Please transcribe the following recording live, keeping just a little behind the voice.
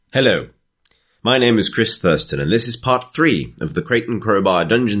Hello, my name is Chris Thurston, and this is part 3 of the Crate and Crowbar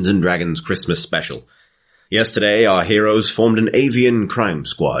Dungeons & Dragons Christmas Special. Yesterday, our heroes formed an avian crime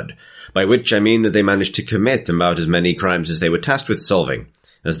squad, by which I mean that they managed to commit about as many crimes as they were tasked with solving,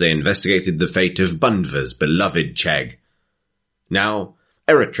 as they investigated the fate of Bundva's beloved Chegg. Now,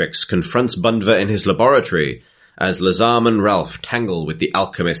 Eritrix confronts Bundva in his laboratory, as Lazam and Ralph tangle with the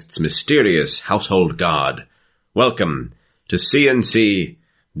alchemist's mysterious household guard. Welcome to C&C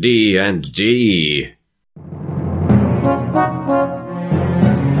D&D.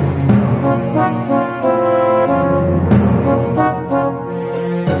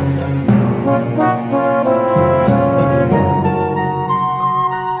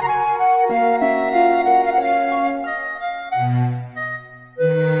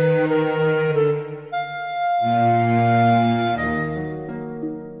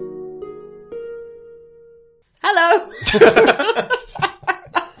 Hello.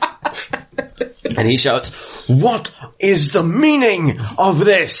 And he shouts, "What is the meaning of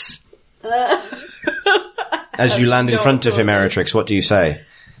this?" As you land in front of him, Eritrix, what do you say?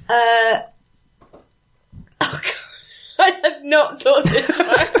 Oh God. I have not thought this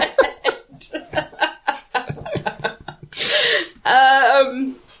right.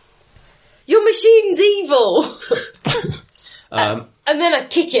 Your machine's evil. And then I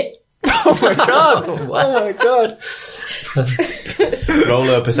kick it. Oh my god! What? Oh my god! Roll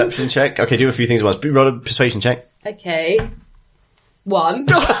a perception check. Okay, do a few things at once. Roll a persuasion check. Okay. 1.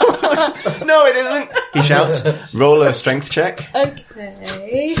 No, it isn't! He shouts. Roll a strength check.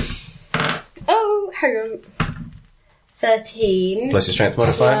 Okay. Oh, hang on. 13. Plus your strength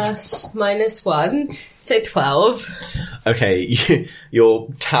modifier. Plus minus 1. So 12. Okay, your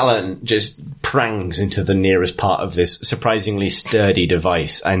talent just prangs into the nearest part of this surprisingly sturdy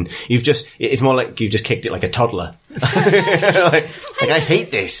device, and it's more like you've just kicked it like a toddler. like I hate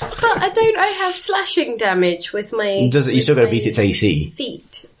this. But I have slashing damage with my... You still gotta beat its AC.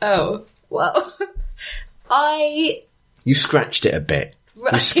 Feet. Oh, well. You scratched it a bit.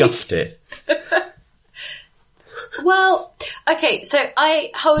 Right. You scuffed it. Well, okay, so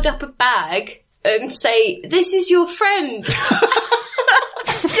I hold up a bag and say, "This is your friend."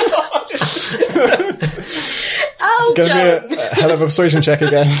 It's going to be a hell of a persuasion check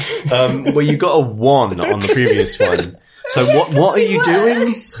again. Well, you got a 1 on the previous one. So what are you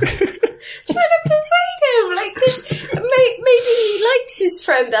doing? Trying to persuade him, like this. Maybe he likes his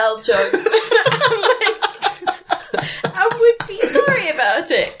friend Aljon. I would be sorry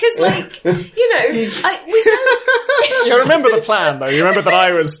about it, because, we don't... You remember the plan, though. You remember that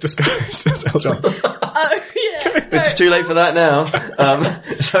I was disguised as Eljon. Oh, yeah. It's too late for that now.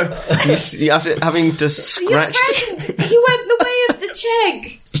 So you having to scratch. Your friend, he went the way of the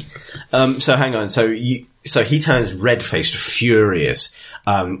Chegg. So hang on. So he turns red-faced, furious.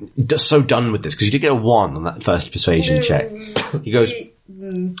 So done with this, because you did get a 1 on that first persuasion check. He goes,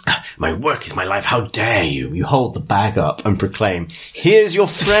 "My work is my life, how dare you?" You hold the bag up and proclaim, "Here's your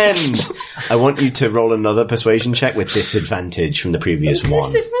friend." I want you to roll another persuasion check with disadvantage from the previous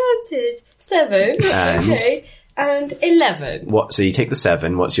one. Disadvantage? 7. And? Okay. And 11. What? So you take the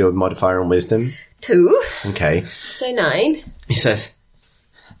 7. What's your modifier on wisdom? 2. Okay. So 9. He says,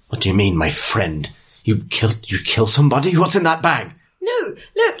 "What do you mean, my friend? You kill somebody? What's in that bag?" No,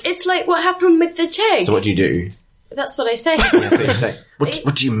 look, it's like what happened with the Chegg. So what do you do? That's what I say. Yeah, so you say,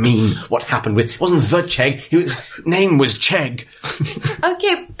 what do you mean? What happened with? It wasn't the Chegg. His name was Chegg.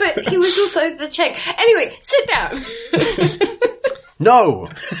 Okay, but he was also the Chegg. Anyway, sit down. No.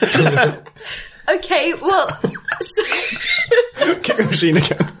 Okay, well, so... Kick the machine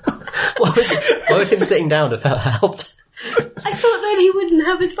again. Why would him sitting down have helped? I thought that he wouldn't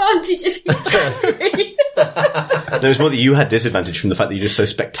have advantage if he was me. No, it's more that you had disadvantage from the fact that you're just so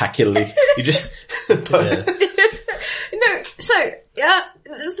spectacularly. You just. Yeah. No, so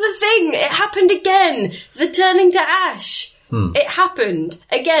the thing, it happened again. The turning to ash. It happened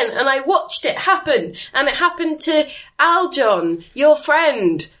again, and I watched it happen, and it happened to Aljon, your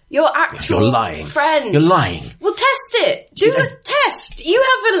friend. Your actual You're lying. friend. You're lying. Well, test it. Do a test. You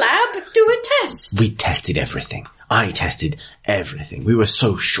have a lab. Do a test. We tested everything. I tested everything. We were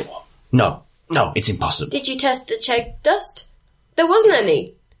so sure. No, it's impossible. Did you test the Chegg dust? There wasn't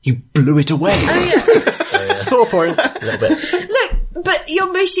any. You blew it away. Oh, yeah. Sore point. A little bit. Look, but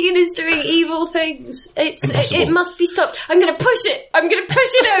your machine is doing evil things. It must be stopped. I'm going to push it. I'm going to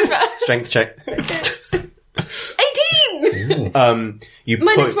push it over. Strength check. 18! You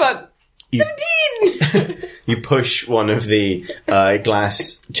Minus put, 1. 17! You push one of the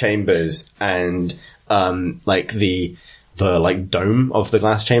glass chambers, and the dome of the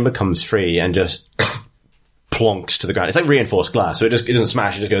glass chamber comes free and just plonks to the ground. It's like reinforced glass, so it doesn't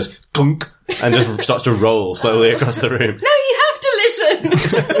smash, it just goes clunk and just starts to roll slowly across the room. No, you have to listen.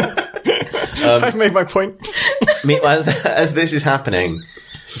 I've made my point. Meanwhile, as this is happening,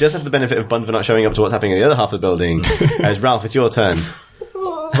 it does have the benefit of Bunver not showing up to what's happening in the other half of the building. As Ralph, it's your turn.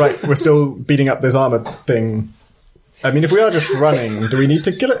 Right, we're still beating up this armor thing. I mean, if we are just running, do we need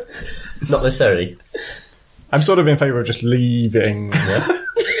to kill it? Not necessarily. I'm sort of in favour of just leaving. Yeah.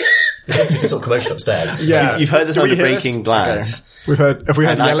 There's just sort of commotion upstairs. Yeah. You've heard the Do sound we of hear breaking this? glass. Okay. Have we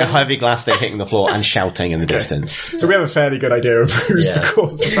heard And like yelling? a heavy glass they're hitting the floor and shouting in the distance. So we have a fairly good idea of who's Yeah. the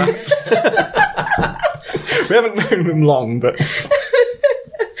cause of that. We haven't known them long, but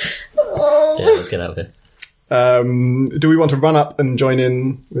Yeah, let's get out of here. do we want to run up and join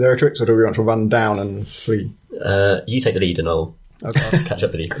in with Eritrix, or do we want to run down and flee? You take the lead and I'll Okay. catch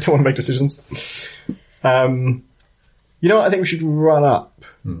up with you. Don't want to make decisions. You know what? I think we should run up.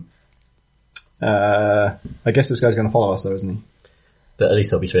 I guess this guy's going to follow us, though, isn't he? But at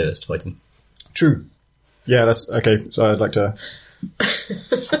least there'll be three of us to fight him. True. Yeah, that's okay. So I'd like to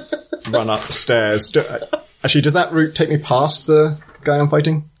run upstairs. Actually, does that route take me past the guy I'm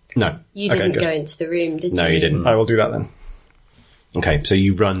fighting? No. You Okay, didn't good. go into the room, did you? No, you didn't. I will do that then. Okay, so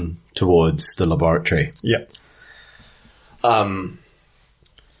you run towards the laboratory. Yeah. Um,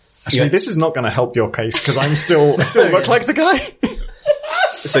 Actually, Yeah. this is not going to help your case because I still look like the guy.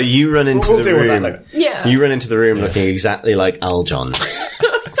 so you run into We'll the deal with that room. later. Yeah. You run into the room looking exactly like Aljon,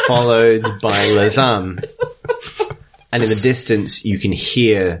 followed by Lazam. And in the distance, you can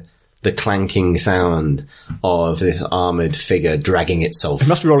hear the clanking sound of this armoured figure dragging itself. He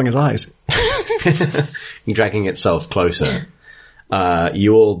must be rolling his eyes. Dragging itself closer.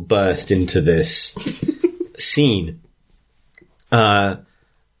 You all burst into this scene. I'm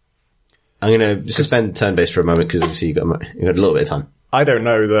going to suspend turn-based for a moment because obviously you've got a little bit of time. I don't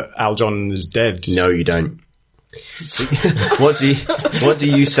know that Aljon is dead. No, you don't. What do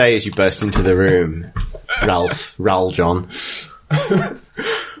you say as you burst into the room, Raljon?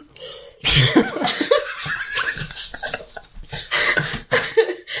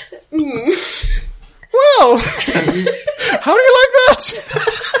 Well, how do you like that?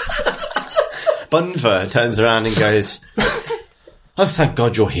 Bunver turns around and goes, "Oh, thank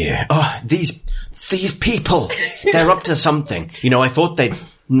God you're here. Oh, these people, they're up to something. You know, I thought they'd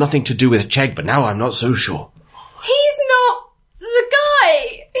nothing to do with Chegg, but now I'm not so sure." He's not the guy.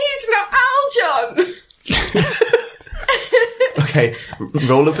 He's not Aljon. Okay,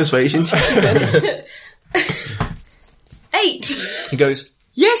 roll a persuasion check then. 8. He goes,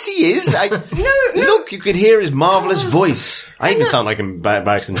 "Yes, he is. No. Look, you can hear his marvellous voice. I even sound like him by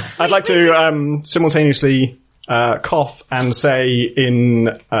accident." I'd like to simultaneously cough and say in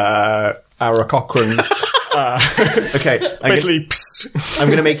Ara Cochrane, Okay, basically, psst. I'm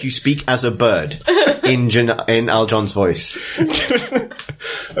going to make you speak as a bird in Aljon's voice.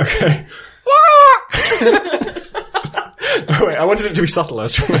 Okay. Oh, wait, I wanted it to be subtle. I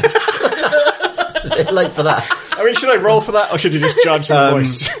was trying to... It's a bit late for that. I mean, should I roll for that, or should you just judge the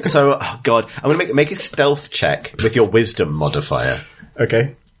voice? So, oh God, I'm going to make a stealth check with your wisdom modifier.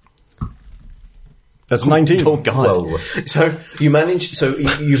 Okay. That's 19. Oh God! Whoa. So you managed. So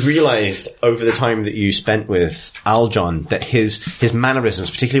you've realised over the time that you spent with Aljon that his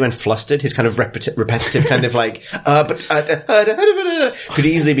mannerisms, particularly when flustered, his kind of repetitive kind of like, could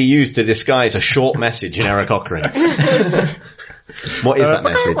easily be used to disguise a short message in Eric Cochrane. What is that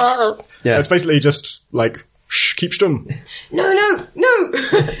message? Yeah. It's basically just like, shh, keep stum. No.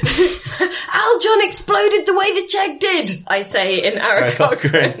 Aljon exploded the way the Chegg did, I say in Ara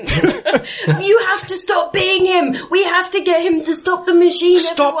Cochrane. You have to stop being him. We have to get him to stop the machine.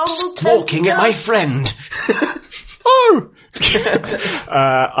 Stop Everyone will turn talking to at my dust. friend. Oh!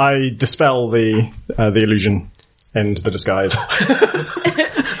 I dispel the illusion and the disguise.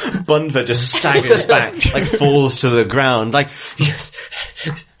 Bunver just staggers back, like falls to the ground, like,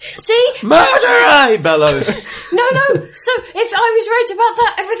 See? murderer! He bellows. No. So I was right about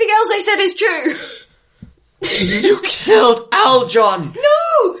that. Everything else I said is true. You killed Aljon.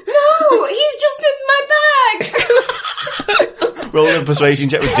 No, he's just in my bag. Roll a persuasion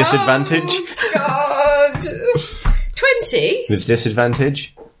check with disadvantage. Oh, God. 20? With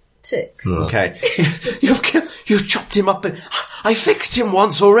disadvantage. 6. Okay. You've chopped him up and I fixed him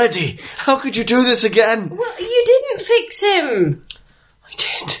once already. How could you do this again? Well, you didn't fix him. I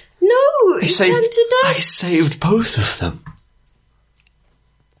did. No, he turned to I dust. saved both of them.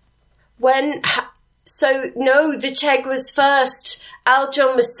 No, the Chegg was first.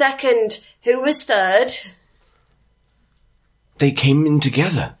 Aljon was second. Who was third? They came in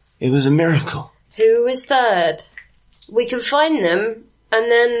together. It was a miracle. Who was third? We can find them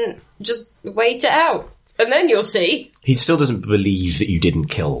and then just wait it out. And then you'll see. He still doesn't believe that you didn't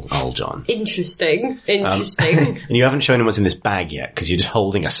kill Aljon. Interesting. And you haven't shown him what's in this bag yet, because you're just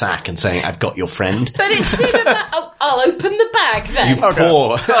holding a sack and saying, I've got your friend. But it's in about... I'll open the bag then.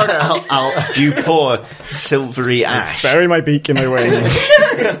 You pour silvery ash. Bury my beak in my wing.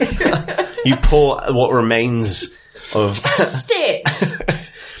 You pour what remains of Stick.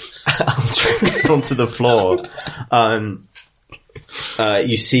 onto the floor.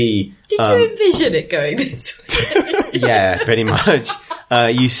 You see... Did you envision it going this way? Yeah, pretty much.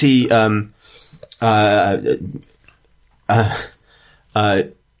 You see Bunva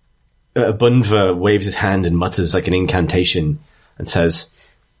waves his hand and mutters like an incantation and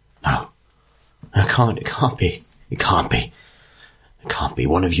says, No, it can't be.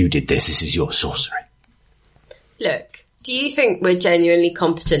 One of you did this. This is your sorcery. Look, do you think we're genuinely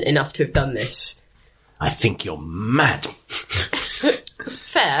competent enough to have done this? I think you're mad.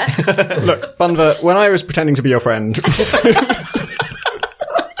 Fair. Look, Bunva, when I was pretending to be your friend,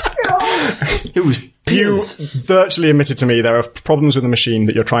 It was you virtually admitted to me there are problems with the machine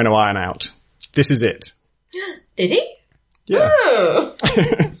that you're trying to iron out. This is it. Did he? Yeah. Oh.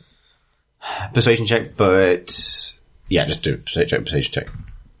 Persuasion check, but... Yeah, just do persuasion check.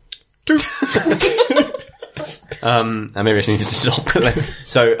 And maybe I just need to stop.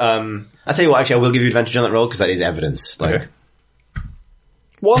 So, I'll tell you what, actually, I will give you advantage on that roll, because that is evidence. Like, Okay.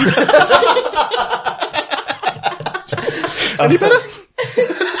 One. Any better?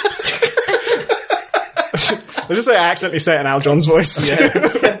 I just say I accidentally say it in Aljon's voice.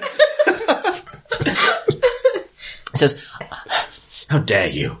 It says, How dare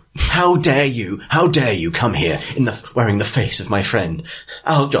you? How dare you? How dare you come here wearing the face of my friend?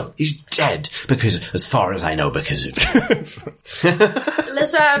 Aljon, he's dead because, as far as I know, because of you.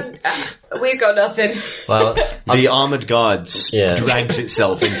 Listen, we've got nothing. Well, The armoured guards drags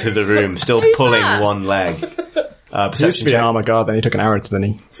itself into the room, still Who's pulling that? one leg. He used to Perception be an check. armor guard, then he took an arrow to the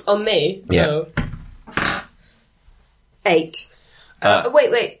knee. It's on me. Yeah. Oh. 8.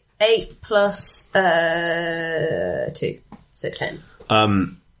 Wait. 8 plus 2. So 10.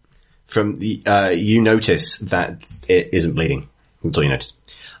 From the, you notice that it isn't bleeding. That's all you notice.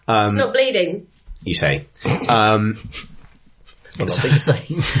 It's not bleeding. You say. I'm not big to say.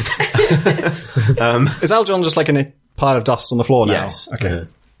 Is Aljon just like in a pile of dust on the floor now? Yes. Okay.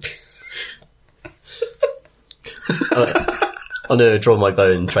 I'm going to draw my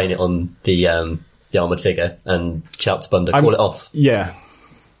bow and train it on the armoured figure and shout to Bunda, call it off. Yeah.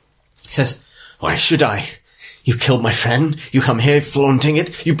 He says, Why should I? You killed my friend. You come here flaunting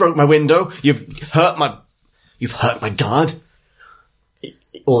it. You broke my window. You've hurt my guard.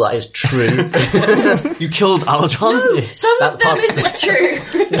 All that is true. You killed Aljon. No, some of them part- isn't true.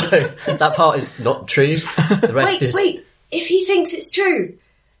 No, that part is not true. The rest is... Wait. If he thinks it's true,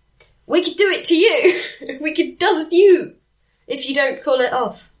 we could do it to you. We could does it to you if you don't call it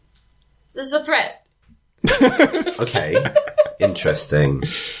off. This is a threat. Okay. Interesting.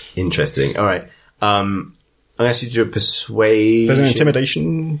 All right. I'm going to ask you to do a persuasion. There's an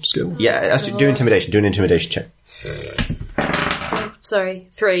intimidation skill. Yeah, ask you to do intimidation. Do an intimidation check. Sorry,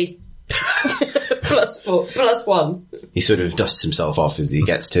 3. plus 4, plus 1. He sort of dusts himself off as he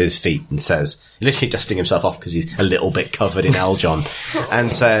gets to his feet and says, literally dusting himself off because he's a little bit covered in Aljon,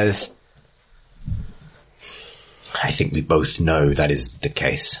 and says, I think we both know that is the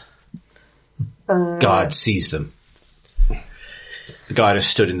case. Guard sees them. The guard has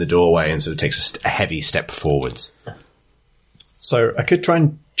stood in the doorway and sort of takes a heavy step forwards. So I could try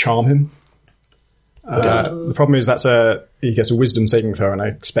and charm him. The problem is he gets a wisdom saving throw, and I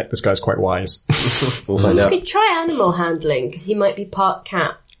expect this guy's quite wise. We'll find You out. could try animal handling, because he might be part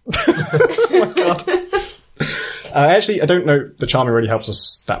cat. Actually, I don't know that charming really helps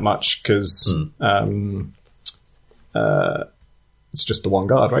us that much, because it's just the one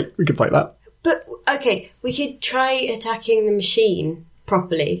guard, right? We could fight that. But, okay, we could try attacking the machine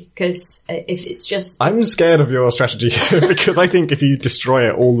properly, because if it's just... I'm scared of your strategy, because I think if you destroy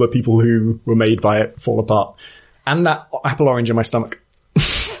it, all the people who were made by it fall apart. And that apple orange in my stomach. I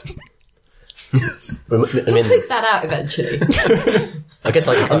We'll mean, poop that out eventually. I guess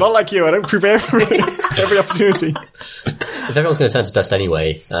like I'm not like you, I don't prepare for every opportunity. if everyone's going to turn to dust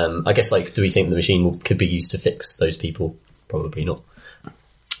anyway, I guess like, do we think the machine could be used to fix those people? Probably not.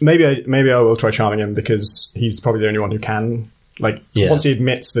 Maybe I will try charming him, because he's probably the only one who can. Like, once he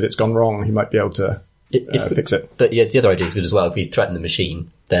admits that it's gone wrong, he might be able to fix it. But yeah, the other idea is good as well. If we threaten the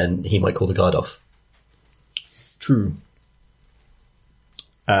machine, then he might call the guard off. True.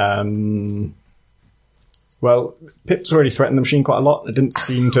 Well, Pip's already threatened the machine quite a lot. It didn't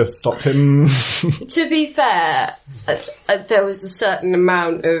seem to stop him. To be fair, there was a certain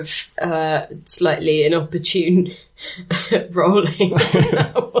amount of slightly inopportune rolling.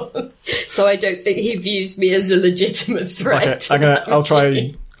 So I don't think he views me as a legitimate threat. Okay, I'll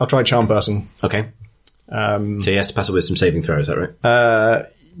try charm person. Okay. So he has to pass a wisdom saving throw, is that right?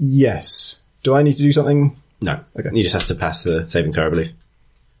 Yes. Do I need to do something? No. Okay. He just has to pass the saving throw, I believe.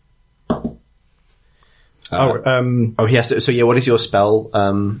 He has to. So yeah, what is your spell?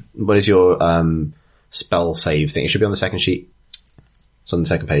 What is your spell save thing? It should be on the second sheet. It's on the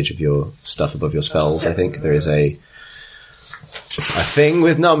second page of your stuff above your spells. I think there is a thing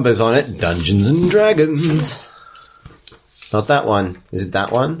with numbers on it. Dungeons and Dragons. Not that one. Is it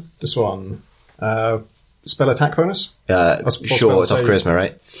that one? This one. Spell attack bonus? Sure, it's off charisma,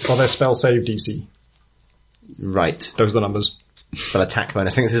 right? Or their spell save DC. Right. Those are the numbers. Spell attack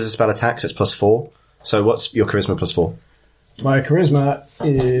bonus. I think this is a spell attack, so it's +4. So what's your charisma +4? My charisma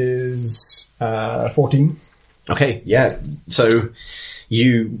is 14. Okay, yeah. So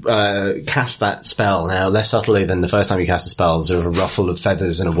you cast that spell now less subtly than the first time you cast a spell. There's sort of a ruffle of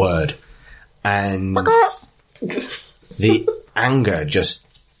feathers and a word. And the anger just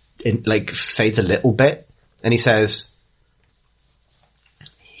fades a little bit. And he says,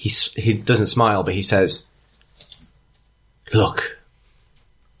 he doesn't smile, but he says, "Look,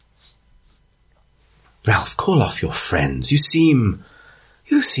 Ralph, call off your friends. You seem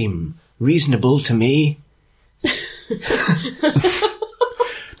reasonable to me."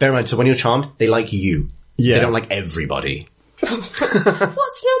 Bear in mind, so when you're charmed, they like you. Yeah. They don't like everybody.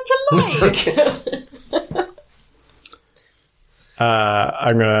 What's not to like?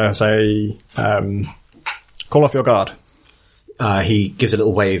 I'm going to say, call off your guard. He gives a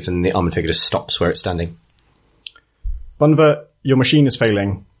little wave and the armored figure just stops where it's standing. Bunver, your machine is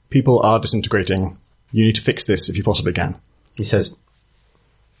failing. People are disintegrating. You need to fix this if you possibly can. He says,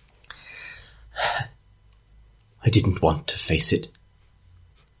 "I didn't want to face it.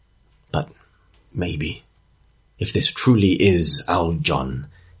 But maybe. If this truly is Aljon."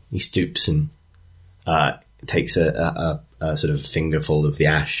 He stoops and takes a sort of fingerful of the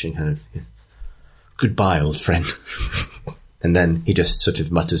ash and kind of, "Goodbye, old friend." And then he just sort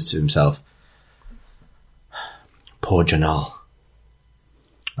of mutters to himself, "Poor Janal."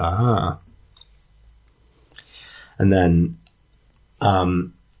 Ah. And then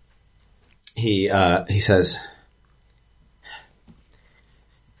he says,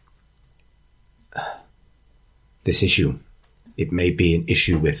 "This issue, it may be an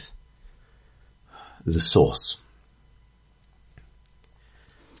issue with the source."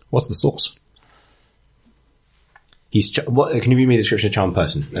 What's the source? Can you read me the description of charm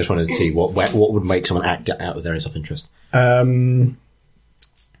person? I just wanted to see what would make someone act out of their own self-interest.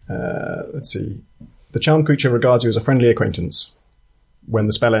 Let's see. The charmed creature regards you as a friendly acquaintance. When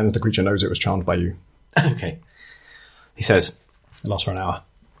the spell ends, the creature knows it was charmed by you. Okay. He says, It lasts for an hour.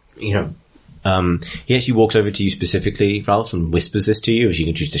 he actually walks over to you specifically, Ralph, and whispers this to you, as you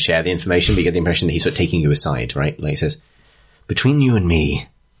can choose to share the information, but you get the impression that he's sort of taking you aside, right? Like he says, "Between you and me,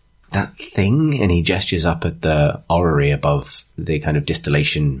 that thing," and he gestures up at the orrery above the kind of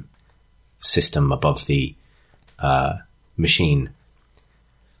distillation system above the machine.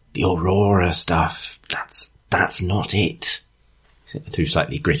 "The Aurora stuff, that's not it." Through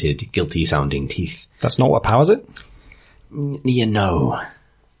slightly gritted, guilty-sounding teeth. That's not what powers it? You know.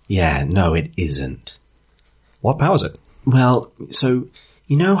 Yeah, no, it isn't. What powers it? Well, so,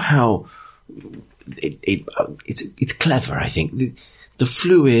 you know how it's clever, I think. The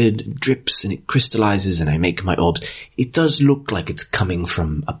fluid drips and it crystallizes and I make my orbs. It does look like it's coming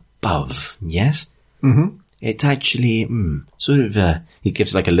from above, yes? Mm-hmm. It's actually, sort of, he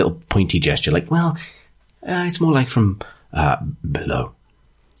gives like a little pointy gesture, like, well, it's more like from, below.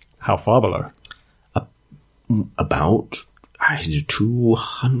 How far below? About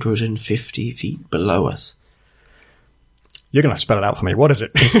 250 feet below us. You're going to spell it out for me. What is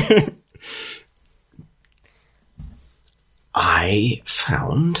it? I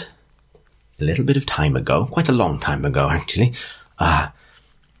found a little bit of time ago, quite a long time ago actually, a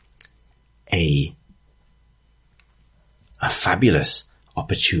fabulous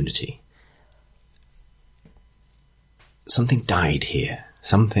opportunity. Something died here.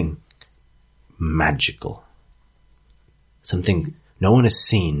 Something magical. Something no one has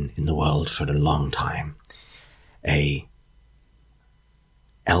seen in the world for a long time. A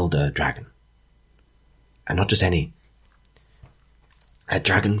elder dragon. And not just any. A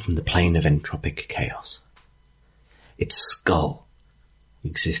dragon from the plane of entropic chaos. Its skull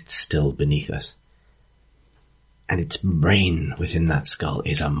exists still beneath us. And its brain within that skull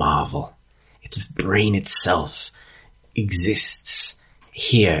is a marvel. its brain itself exists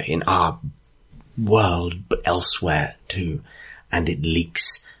here in our world, but elsewhere too. And it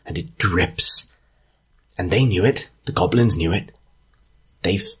leaks, and it drips. And they knew it. The goblins knew it.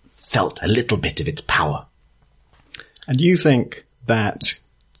 They felt a little bit of its power. And you think that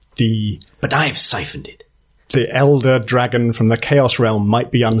But I've siphoned it. The elder dragon from the Chaos Realm might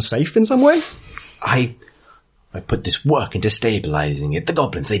be unsafe in some way? I put this work into stabilizing it. The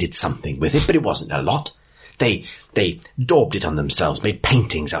goblins, they did something with it, but it wasn't a lot. They daubed it on themselves, made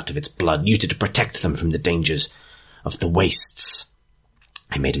paintings out of its blood, used it to protect them from the dangers of the wastes.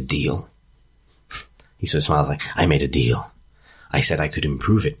 I made a deal. He sort of smiles like, I made a deal. I said I could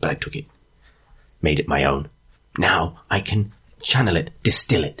improve it, but I took it. Made it my own. Now I can channel it,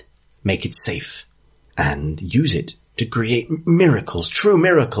 distill it, make it safe, and use it to create miracles, true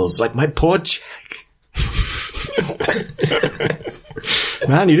miracles, like my poor Jack.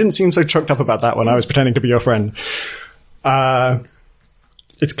 Man, you didn't seem so chucked up about that when I was pretending to be your friend.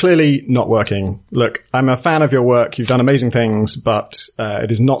 It's clearly not working. Look, I'm a fan of your work. You've done amazing things, but it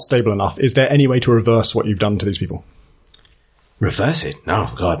is not stable enough. Is there any way to reverse what you've done to these people? Reverse it? No,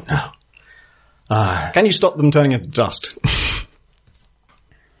 God, no. Can you stop them turning into dust?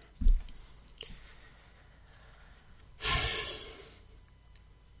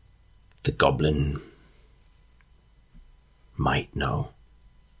 The goblin might know.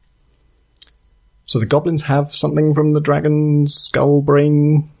 So the goblins have something from the dragon's skull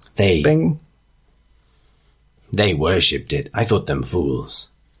brain thing? They worshipped it. I thought them fools.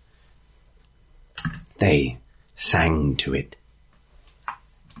 They sang to it,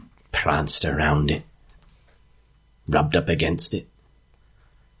 pranced around it, rubbed up against it,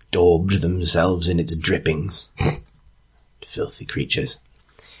 daubed themselves in its drippings. Filthy creatures.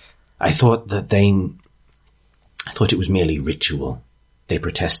 I thought it was merely ritual. They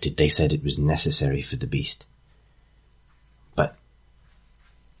protested. They said it was necessary for the beast. But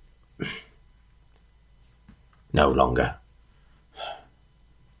no longer.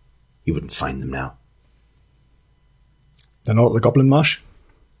 You wouldn't find them now. They're not the Goblin Marsh?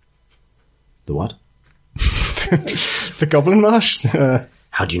 The what? The Goblin Marsh?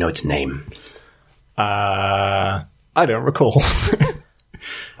 How do you know its name? I don't recall.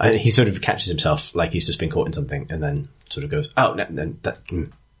 He sort of catches himself like he's just been caught in something and then sort of goes, oh, no, that...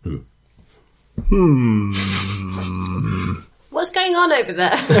 What's going on over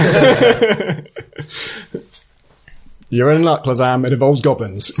there? You're in luck, Lazam. It involves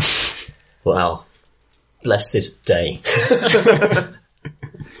goblins. Wow. Bless this day.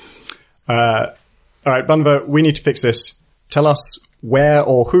 Alright, Bunver, we need to fix this. Tell us where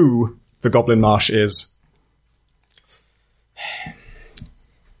or who the Goblin Marsh is.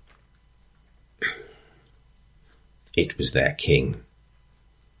 It was their king.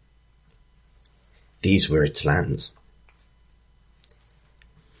 These were its lands.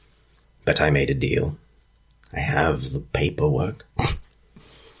 But I made a deal. I have the paperwork.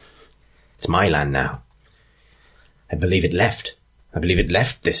 It's my land now. I believe it left. I believe it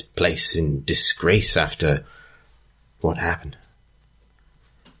left this place in disgrace after what happened.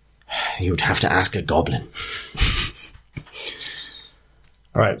 You would have to ask a goblin.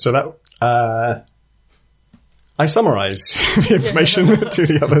 Alright, so that... I summarise the information to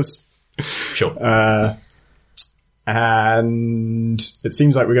the others. Sure. And it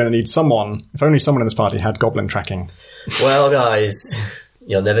seems like we're going to need someone, if only someone in this party had goblin tracking. Well, guys,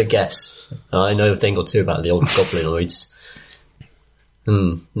 you'll never guess. I know a thing or two about the old goblinoids.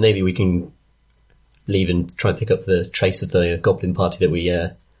 Maybe we can leave and try and pick up the trace of the goblin party that we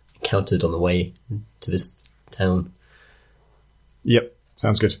encountered on the way to this town. Yep,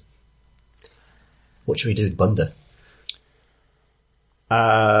 sounds good. What should we do with Bunder?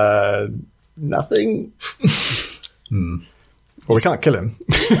 Nothing. Well, we can't kill him.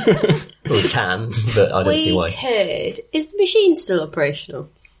 Well, we can, but I don't see why. We could. Is the machine still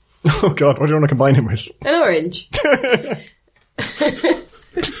operational? Oh god, what do you want to combine him with? An orange.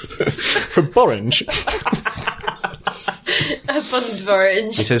 For Borange? A bund of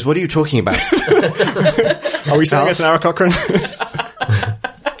orange. He says, what are you talking about? Are we saying it's an Ara Cochrane?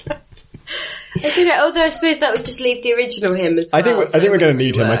 I don't know, although I suppose that would just leave the original him as well. I think we're going to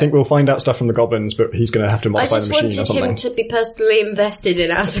need him. I think we'll find out stuff from the goblins, but he's going to have to modify the machine or I just something. wanted him to be personally invested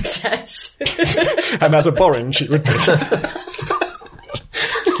in our success. And as a Borange, it would be.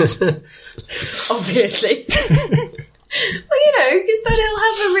 Obviously. Well, because then he'll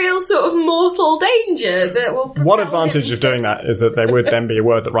have a real sort of mortal danger that will propel One advantage him of doing that is that there would then be a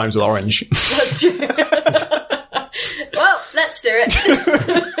word that rhymes with orange. That's true. Well, let's do it.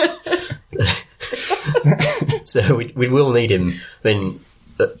 So we will need him. I mean,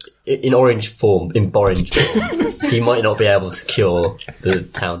 in orange form, he might not be able to cure the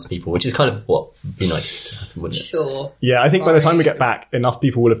townspeople, which is kind of what would be nice to happen, wouldn't it? Sure. Yeah, I think by the time we get back, enough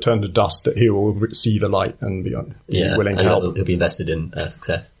people will have turned to dust that he will see the light and be willing to help. He'll be invested in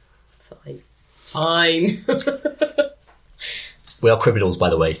success. Fine. We are criminals,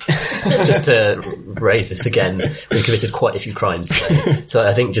 by the way. Just to raise this again, we've committed quite a few crimes today. So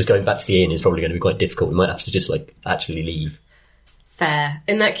I think just going back to the inn is probably going to be quite difficult. We might have to just actually leave. Fair.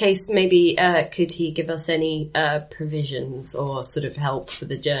 In that case, maybe could he give us any provisions or sort of help for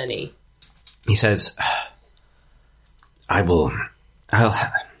the journey? He says, I'll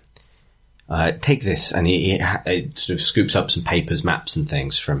take this, and he sort of scoops up some papers, maps and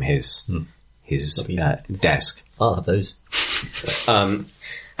things from his desk. I'll have those. And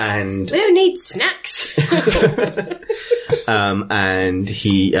we don't need snacks. and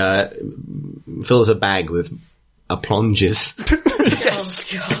he fills a bag with plonges.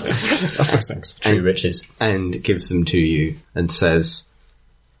 Yes. Oh, God. Of those things. True riches. And gives them to you and says,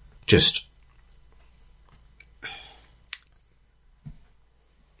 just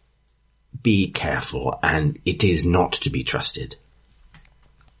be careful, and it is not to be trusted.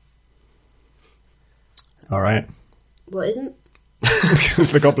 All right. What isn't?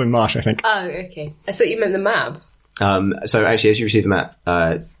 The Goblin Marsh, I think. Oh, okay. I thought you meant the map. So actually, as you receive the map,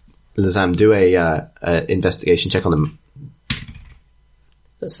 Lazam, do a investigation check on them.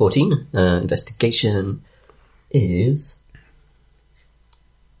 That's 14. Investigation is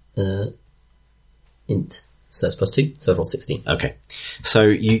int. So that's +2. So I rolled 16. Okay. So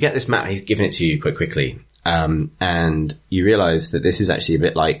you get this map. He's given it to you quite quickly. And you realise that this is actually a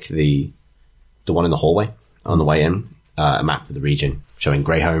bit like the one in the hallway on the way in. A map of the region showing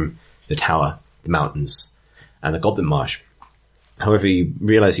Greyhome, the tower, the mountains, and the Goblin Marsh. However, you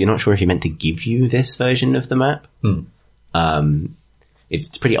realise you're not sure if he meant to give you this version of the map.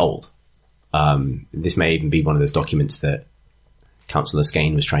 It's pretty old. This may even be one of those documents that Councillor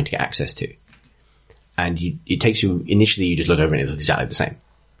Skane was trying to get access to. And it takes you, initially you just look over and it's exactly the same.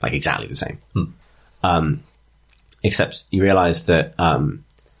 Like exactly the same. Except you realise that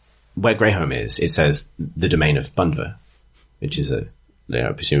where Greyhome is, it says the domain of Bundva, which is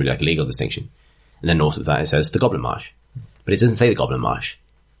presumably like a legal distinction. And then north of that it says the Goblin Marsh. But it doesn't say the Goblin Marsh.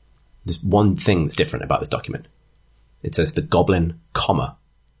 There's one thing that's different about this document. It says the Goblin,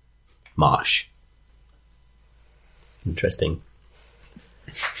 Marsh. Interesting.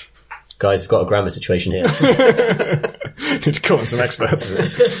 Guys, we've got a grammar situation here. Need to call on some experts.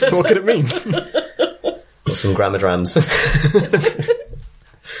 What could it mean? Got some grammar drams.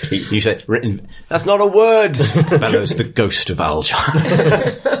 You said, written, that's not a word! Bellows the ghost of Aljar.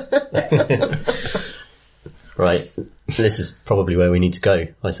 Right. This is probably where we need to go,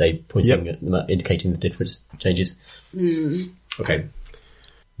 I say, pointing at the map, indicating the different changes. Okay.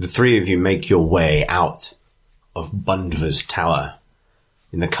 The three of you make your way out of Bundva's tower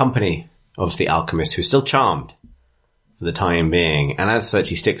in the company of the alchemist, who's still charmed for the time being, and as such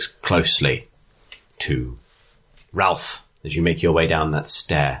he sticks closely to Ralph as you make your way down that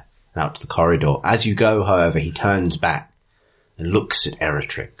stair and out to the corridor. As you go, however, he turns back and looks at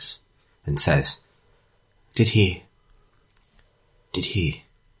Eritrix and says, Did he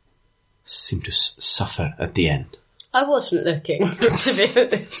seem to suffer at the end? I wasn't looking, to be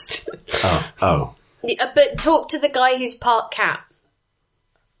honest. Oh. But talk to the guy who's part cat.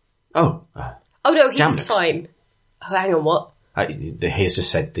 Oh. Oh no, he's Jamnix. fine. Oh, hang on, what? He has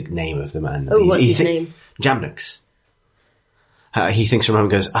just said the name of the man. Oh, what's his name? Jamnix. He thinks for a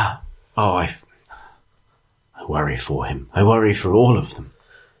moment and goes, I worry for him. I worry for all of them.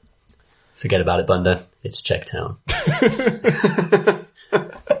 Forget about it, Bunda. It's Checktown.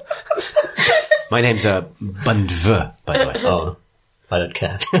 My name's Bundva, by the way. Oh, I don't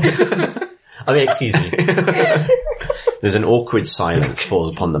care. I mean, excuse me. There's an awkward silence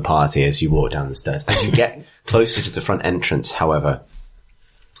falls upon the party as you walk down the stairs. As you get closer to the front entrance, however,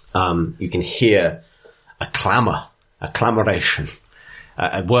 you can hear a clamoration,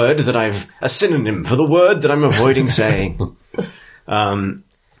 a word that a synonym for the word that I'm avoiding saying,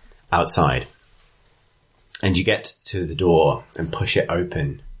 outside. And you get to the door and push it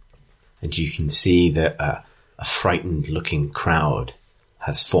open, and you can see that a frightened looking crowd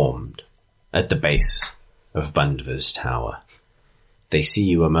has formed at the base of Bundva's tower. They see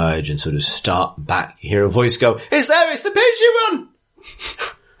you emerge and sort of start back. You hear a voice go, It's the Pigeon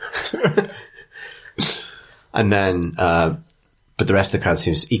One! And then, but the rest of the crowd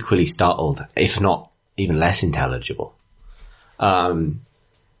seems equally startled, if not even less intelligible.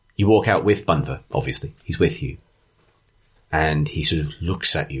 You walk out with Bundva, obviously. He's with you. And he sort of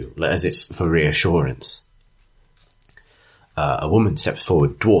looks at you as if for reassurance. a woman steps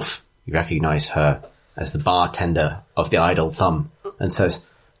forward, dwarf. You recognize her as the bartender of the Idle Thumb, and says,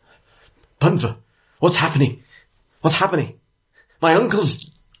 Bunva, what's happening? What's happening? My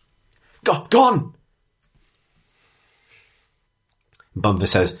uncle's gone! Bunva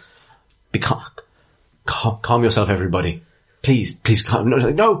says, calm yourself, everybody. Please calm.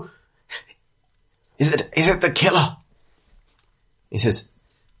 No! Is it the killer? He says,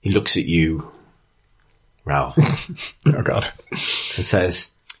 he looks at you, Ralph. Oh God. And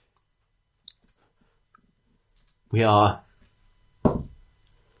says, we are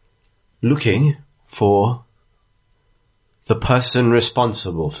looking for the person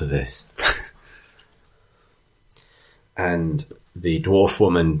responsible for this. And the dwarf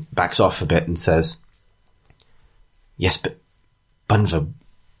woman backs off a bit and says, yes, but Bunva,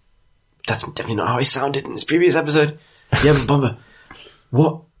 that's definitely not how I sounded in this previous episode. Yeah, but Bunva,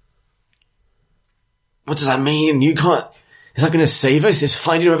 what does that mean? You can't, is that going to save us? Is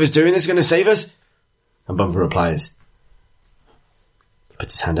finding whoever's doing this going to save us? And Bunva replies, he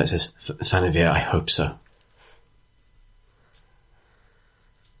puts his hand out and says, Fanavir, I hope so.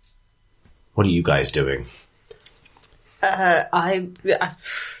 What are you guys doing? Enough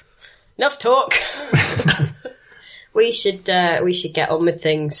talk. We should get on with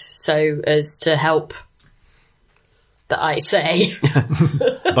things so as to help. That I say.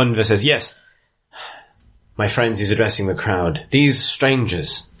 Bunva says, yes. My friends, he's addressing the crowd. These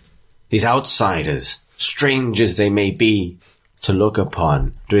strangers, these outsiders, strangers they may be to look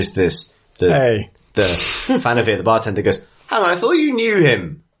upon. There's this, the Fanavir, the bartender goes, hang on, I thought you knew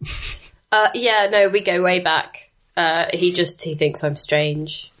him. Yeah, no, we go way back. He thinks I'm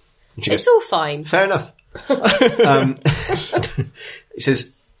strange. It's all fine. Fair enough. He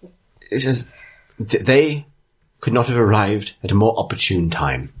says, they could not have arrived at a more opportune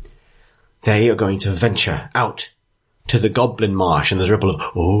time. They are going to venture out to the Goblin Marsh, and there's a ripple of,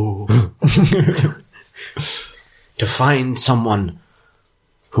 to find someone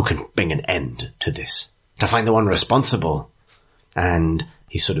who can bring an end to this. To find the one responsible. And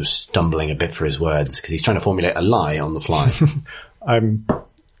he's sort of stumbling a bit for his words, because he's trying to formulate a lie on the fly.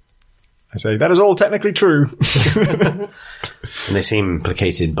 I say, that is all technically true. And they seem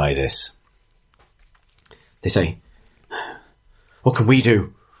placated by this. They say, what can we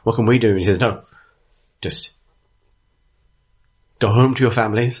do? What can we do? And he says, no, just go home to your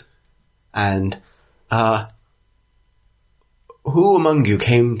families and, who among you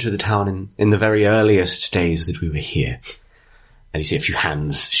came to the town in the very earliest days that we were here? And you see a few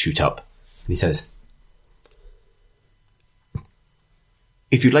hands shoot up. And he says,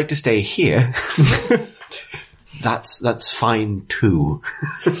 if you'd like to stay here, that's fine too.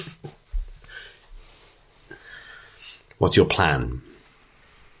 What's your plan?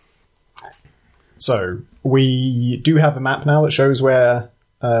 So, we do have a map now that shows where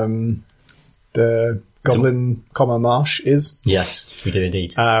the Goblin, Marsh is. Yes, we do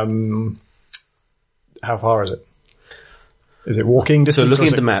indeed. How far is it? Is it walking distance? So looking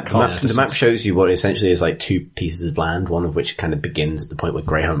at the map, the map shows you what essentially is like two pieces of land, one of which kind of begins at the point where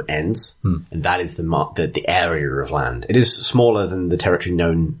Greyholm ends, and that is the area of land. It is smaller than the territory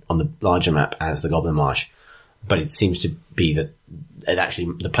known on the larger map as the Goblin Marsh, but it seems to be that it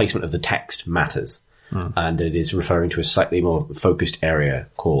actually, the placement of the text matters, and that it is referring to a slightly more focused area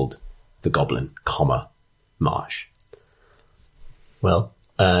called the Goblin, Marsh. Well,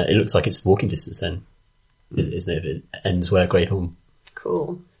 it looks like it's walking distance then. Isn't it? If it ends where Greyholm.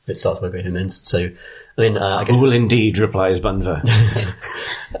 Cool. It starts where Greyholm ends. So, I mean, I guess. Cool indeed, replies Bunva.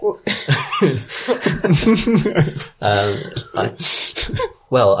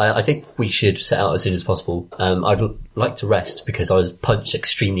 I think we should set out as soon as possible. I'd like to rest because I was punched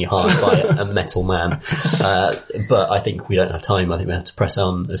extremely hard by a metal man. But I think we don't have time. I think we have to press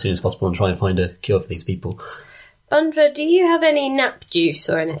on as soon as possible and try and find a cure for these people. Bunva, do you have any nap juice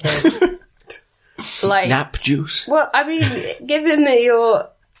or anything? Like nap juice? Well, I mean, given that you're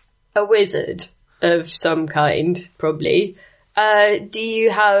a wizard of some kind, probably, do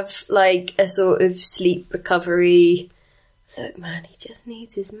you have like a sort of sleep recovery? Look, man, he just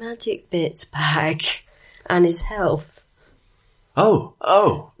needs his magic bits back and his health. Oh,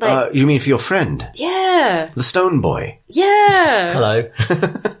 like, you mean for your friend? Yeah. The stone boy? Yeah. Hello.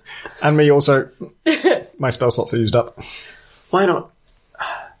 And me also. My spell slots are used up. Why not?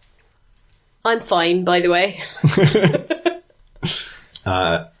 I'm fine, by the way.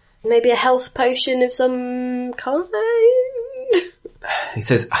 Maybe a health potion of some kind? He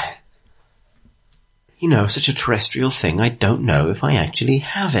says, such a terrestrial thing, I don't know if I actually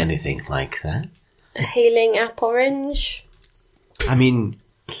have anything like that. A healing app orange? I mean,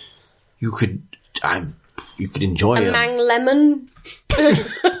 you could... you could enjoy A mang lemon?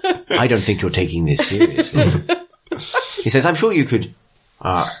 I don't think you're taking this seriously. He says, I'm sure you could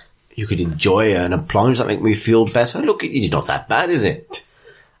enjoy a plunge that make me feel better. Look, it's not that bad, is it?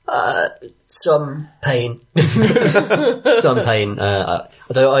 Some pain. Some pain.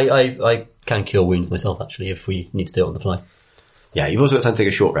 Although I can cure wounds myself, actually, if we need to do it on the fly. Yeah, you've also got time to take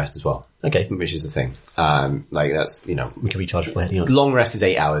a short rest as well. Okay. Which is the thing. That's, We can recharge before heading on. long rest is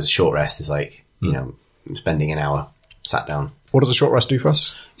 8 hours, short rest is spending an hour sat down. What does a short rest do for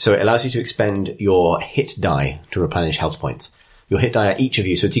us? So it allows you to expend your hit die to replenish health points. Your hit die are each of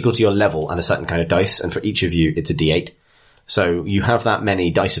you, so it's equal to your level and a certain kind of dice, and for each of you, it's a d8. So you have that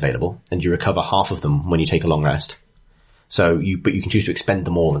many dice available, and you recover half of them when you take a long rest. But you can choose to expend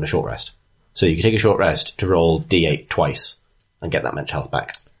them all in a short rest. So you can take a short rest to roll d8 twice and get that much health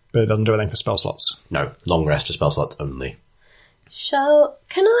back. But it doesn't do anything for spell slots. No, long rest for spell slots only.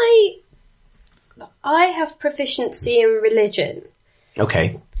 Can I have proficiency in religion.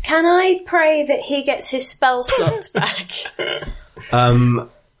 Okay. Can I pray that he gets his spell slots back?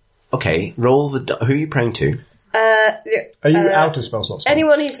 Okay, roll the... Who are you praying to? Are you out of spell slots?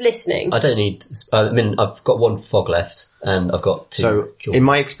 Anyone who's listening. I don't need... I've got 1 fog left, and I've got 2... So, in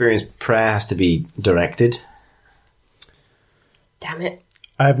my experience, prayer has to be directed. Damn it.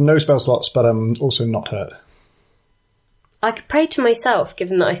 I have no spell slots, but I'm also not hurt. I could pray to myself,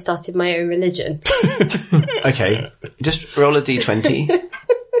 given that I started my own religion. Okay, just roll a d20.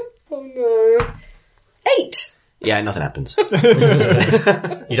 Oh no. 8! Yeah, nothing happens.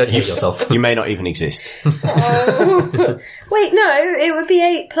 You don't heal yourself. You may not even exist. Oh. Wait, no, it would be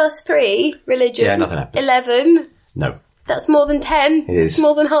 8 plus 3, religion. Yeah, nothing happens. 11. No, That's more than 10. It is. It's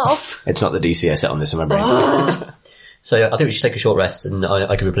more than half. it's not the DC I set on this in my brain. So I think we should take a short rest, and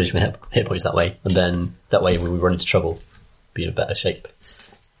I can replenish my hit points that way, and then that way when we run into trouble, be in a better shape.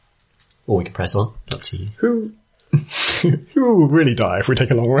 Or we can press on. Up to you. Who will really die if we take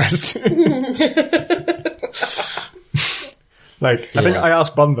a long rest? I think I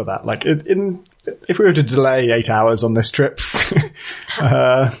asked Bunver that. If we were to delay 8 hours on this trip,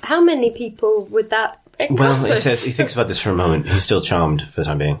 How many people would that Well, he encompass? says, he thinks about this for a moment. He's still charmed for the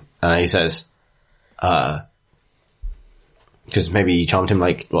time being. He says, because maybe you charmed him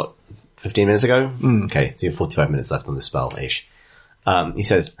 15 minutes ago? Okay, so you have 45 minutes left on the spell-ish. He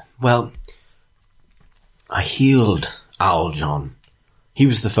says, well, I healed Aljon. He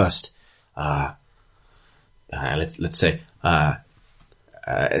was the first, let's say,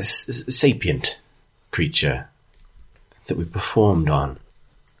 sapient creature that we performed on.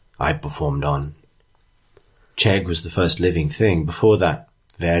 I performed on. Chegg was the first living thing. Before that,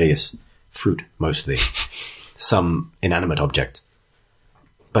 various fruit, mostly. Some inanimate object.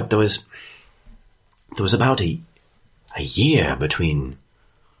 But there was about a year between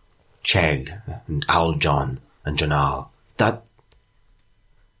Chegg and Aljon and Janal. But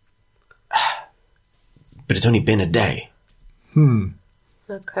it's only been a day.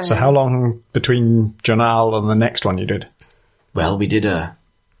 Okay. so how long between Janal and the next one you did? Well, there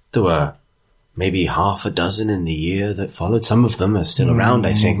were maybe half a dozen in the year that followed. Some of them are still around,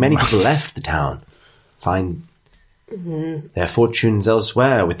 I think. Many people left the town. Find their fortunes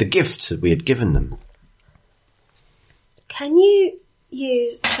elsewhere with the gifts that we had given them. Can you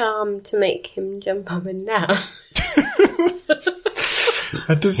use charm to make him jump up and down?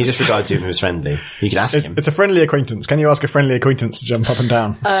 He just regards you as friendly. You could ask him. It's a friendly acquaintance. Can you ask a friendly acquaintance to jump up and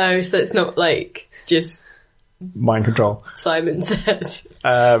down? Oh, so it's not just Mind control. Simon says.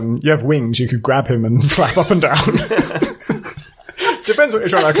 You have wings. You could grab him and flap up and down. Depends what you're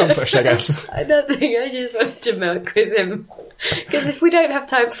trying to accomplish, I guess. I don't think I just wanted to milk with him. Because if we don't have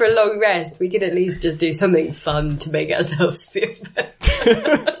time for a long rest, we could at least just do something fun to make ourselves feel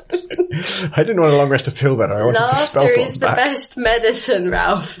better. I didn't want a long rest to feel better. I wanted to spell Laughter slots is the back. best medicine,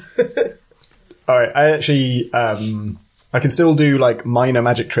 Ralph. Alright, I actually, I can still do minor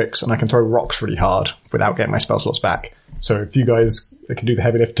magic tricks and I can throw rocks really hard without getting my spell slots back. So if you guys can do the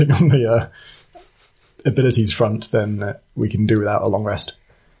heavy lifting on the abilities front, then we can do without a long rest.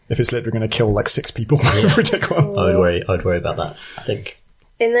 If it's literally going to kill 6 people if we take one. I would worry about that, I think.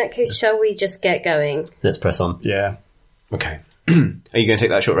 In that case, shall we just get going? Let's press on. Yeah. Okay. Are you going to take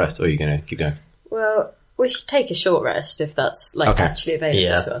that short rest, or are you going to keep going? Well, we should take a short rest if that's Okay. actually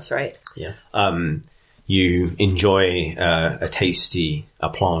available to us, right? Yeah. You enjoy a tasty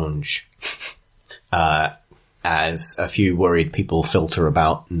plunge as a few worried people filter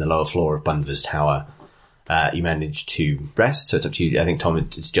about in the lower floor of Bunver's tower. You manage to rest, so it's up to you. I think, Tom,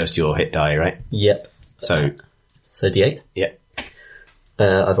 it's just your hit die, right? Yep. So D8? yeah.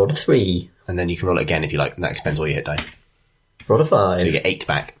 I've rolled a 3. And then you can roll it again if you like, and that expends all your hit die. Rolled a 5. So you get 8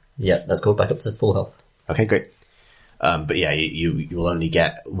 back. Yep, that's gone back up to full health. Okay, great. But yeah, you will only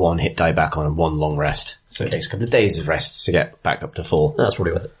get 1 hit die back on and 1 long rest. So it takes a couple of days of rest to get back up to full. That's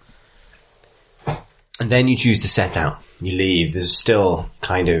probably worth it. And then you choose to set out. You leave. There's still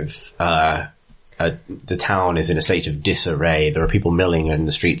kind of, the town is in a state of disarray. There are people milling in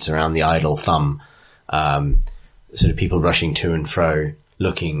the streets around the Idle Thumb. Sort of people rushing to and fro,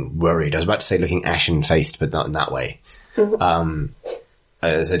 looking worried. I was about to say looking ashen-faced, but not in that way.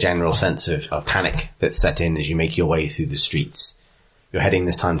 There's a general sense of panic that's set in as you make your way through the streets. You're heading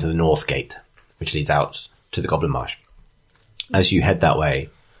this time to the North Gate, which leads out to the Goblin Marsh. As you head that way,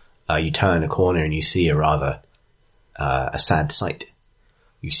 you turn a corner and you see a sad sight.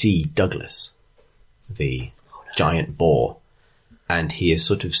 You see Douglas, the giant boar, and he is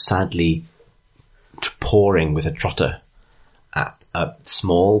sort of sadly pawing with a trotter at a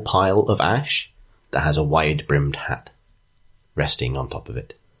small pile of ash that has a wide-brimmed hat resting on top of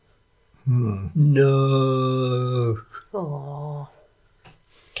it. No. Aww.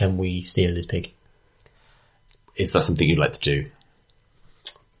 Can we steal his pig? Is that something you'd like to do?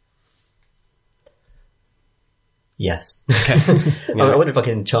 Yes. Okay. I wonder if I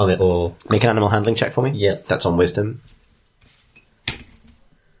can charm it or... Make an animal handling check for me? Yeah. That's on wisdom.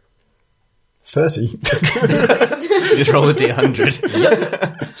 30. You just roll a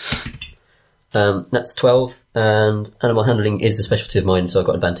d100. That's 12, and animal handling is a specialty of mine, so I've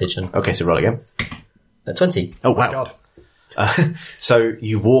got advantage. And Okay, so roll again. 20. Oh, wow. God. So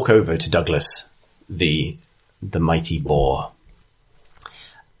you walk over to Douglas, the mighty boar,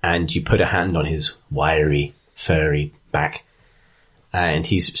 and you put a hand on his wiry, furry back, and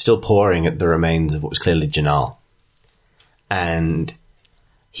he's still pawing at the remains of what was clearly Janal. And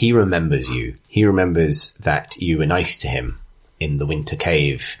he remembers you. He remembers that you were nice to him in the Winter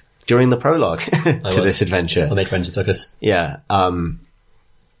Cave during the prologue to this adventure. I made friends with Douglas. Yeah. And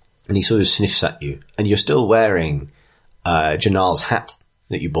he sort of sniffs at you, and you're still wearing Janal's hat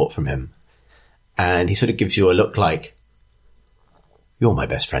that you bought from him. And he sort of gives you a look like, you're my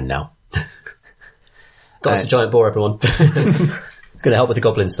best friend now. Got us a giant boar, everyone. It's going to help with the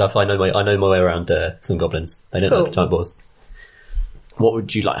goblin stuff. I know my way around some goblins. They don't like giant boars. What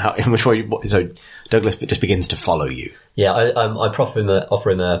would you like? So Douglas just begins to follow you. Yeah, I offer him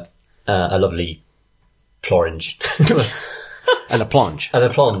a lovely plorange. And a plunge. And a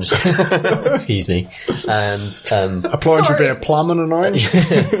plunge. Excuse me. And A plunge would be a plum and an orange?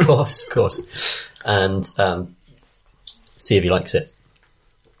 of course. And see if he likes it.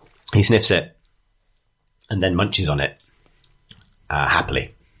 He sniffs it and then munches on it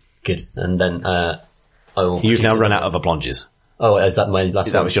happily. Good. And then I will... You've now run out of plunges. Oh, is that my last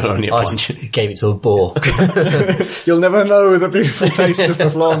one? That was your only I plunge. just gave it to a boar. You'll never know the beautiful taste of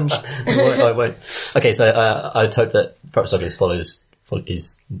the plunge. I won't. Okay, so I'd hope that perhaps Douglas follows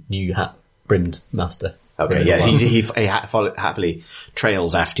his new hat-brimmed master. Okay, yeah, he happily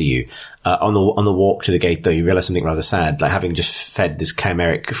trails after you. On the walk to the gate, though, you realise something rather sad. Like, having just fed this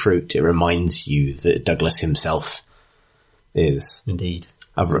chimeric fruit, it reminds you that Douglas himself is... Indeed.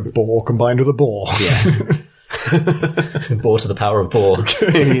 A boar combined with a boar. Yeah. Boar to the power of boar.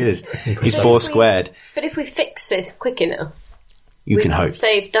 He is. He's boar squared. But if we fix this quick enough, You we can hope.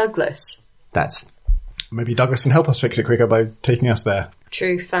 save Douglas. That's... Maybe Douglas can help us fix it quicker by taking us there.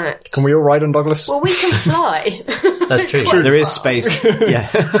 True fact. Can we all ride on Douglas? Well, we can fly. That's true. There is space. Yeah.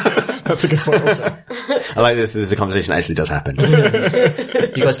 That's a good point also. I like this. There's a conversation that actually does happen.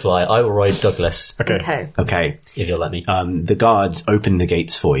 You guys fly. I will ride Douglas. Okay. Okay. If you'll let me. The guards open the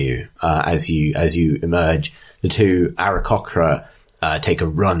gates for you as you emerge. The two Aarakocra take a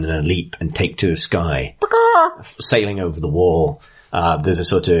run and a leap and take to the sky, sailing over the wall. There's a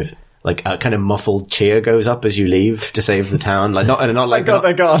sort of like a kind of muffled cheer goes up as you leave to save the town. Like not like God,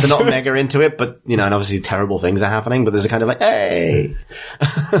 thank God. they're not mega into it, but you know, and obviously terrible things are happening. But there's a kind of like hey,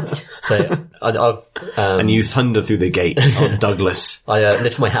 So I've and you thunder through the gate on Douglas. I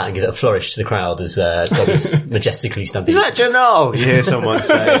lift my hat and give it a flourish to the crowd as Douglas majestically Is stampedes. that Janal? You hear someone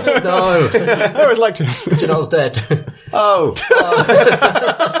say, No, I always liked him. Janelle's dead. "Oh."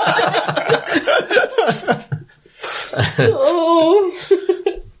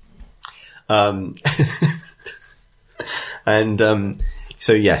 Oh.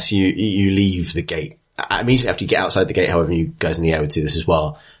 So yes, you leave the gate. Immediately after you get outside the gate, however, you guys in the air would see this as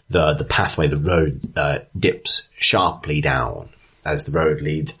well, the pathway, the road, dips sharply down as the road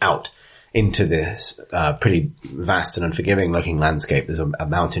leads out into this, pretty vast and unforgiving looking landscape. There's a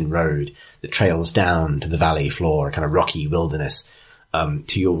mountain road that trails down to the valley floor, a kind of rocky wilderness.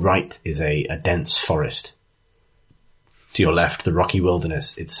 To your right is a dense forest. To your left, the rocky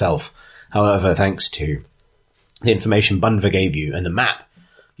wilderness itself. However, thanks to the information Bunva gave you and the map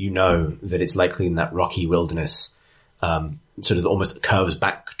you know that it's likely in that rocky wilderness, sort of almost curves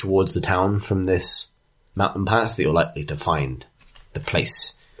back towards the town from this mountain pass, that you're likely to find the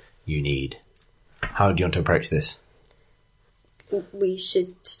place you need. How do you want to approach this? We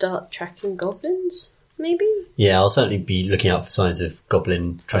should start tracking goblins, maybe? Yeah, I'll certainly be looking out for signs of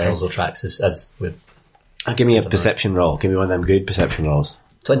goblin trails or tracks as with... Give me a perception roll. Give me one of them good perception rolls.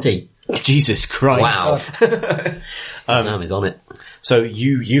 20. Jesus Christ. Wow. Sam is on it. So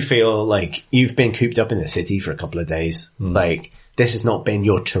you feel like you've been cooped up in the city for a couple of days. Like, this has not been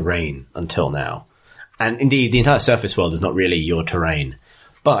your terrain until now. And indeed, the entire surface world is not really your terrain.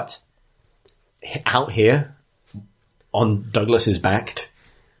 But out here, on Douglas's back,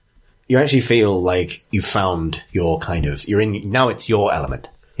 you actually feel like you've found your now it's your element,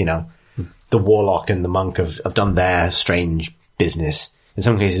 you know? The warlock and the monk have done their strange business. In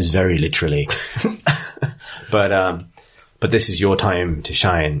some cases, very literally. But this is your time to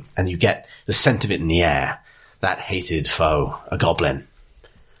shine, and you get the scent of it in the air. That hated foe, a goblin.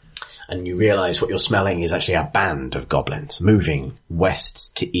 And you realize what you're smelling is actually a band of goblins moving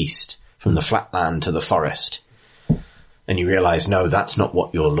west to east, from the flatland to the forest. And you realize, no, that's not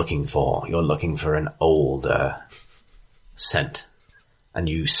what you're looking for. You're looking for an older scent. And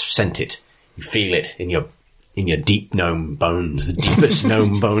you scent it. You feel it in your deep gnome bones, the deepest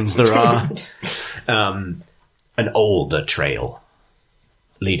gnome bones there are. An older trail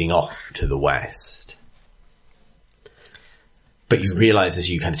leading off to the west. But you realize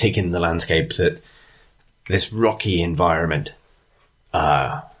as you kind of take in the landscape that this rocky environment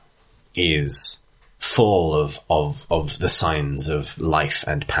is full of the signs of life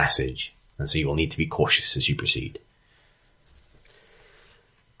and passage. And so you will need to be cautious as you proceed.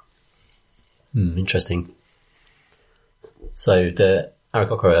 Interesting. So the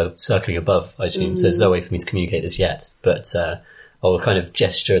Aarakocra are circling above, I assume. So there's no way for me to communicate this yet, but I'll kind of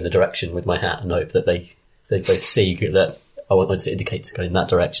gesture in the direction with my hat and hope that they both see that I want them to indicate to go in that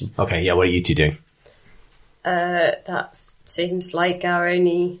direction. Okay, yeah, what are you two doing? That seems like our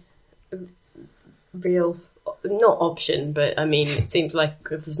only real, not option, but I mean, it seems like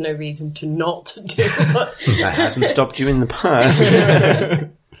there's no reason to not do that. That hasn't stopped you in the past.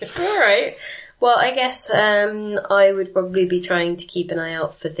 Alright. Well, I guess I would probably be trying to keep an eye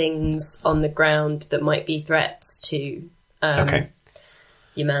out for things on the ground that might be threats to Okay.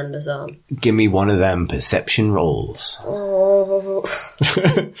 your man Lazam. Give me one of them perception rolls. Oh,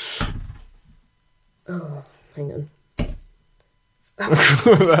 hang on.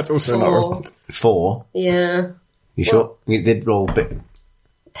 That's also not a result. 4. Yeah. You sure? You did roll a bit.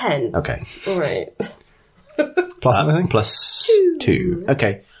 10. Okay. Alright. Plus anything? Plus 2.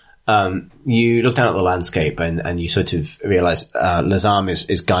 Okay. You look down at the landscape and you sort of realise Lazam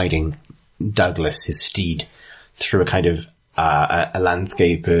is guiding Douglas, his steed, through a kind of a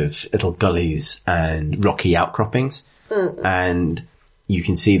landscape of little gullies and rocky outcroppings. And you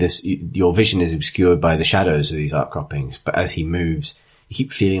can see this, your vision is obscured by the shadows of these outcroppings, but as he moves, you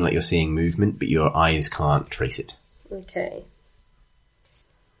keep feeling like you're seeing movement, but your eyes can't trace it. Okay.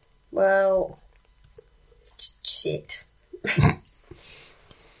 Well, shit.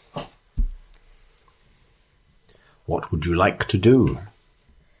 What would you like to do?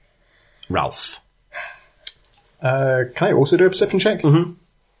 Ralph. Can I also do a perception check? If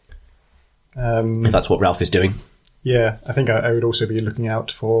that's what Ralph is doing. Yeah, I think I would also be looking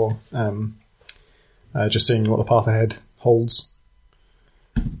out for just seeing what the path ahead holds.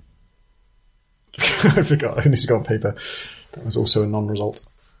 I forgot, I need to go on paper. That was also a non-result.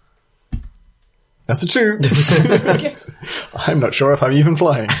 That's a 2! I'm not sure if I'm even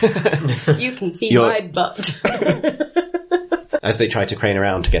flying. You can see my butt. As they try to crane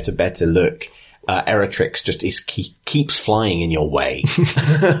around to get a better look, Eratrix just keeps flying in your way.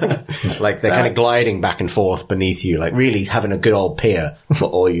 Like they're kind of gliding back and forth beneath you, like really having a good old peer, but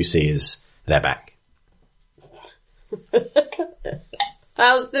all you see is their back.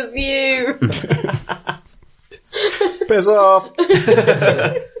 How's the view? Piss off!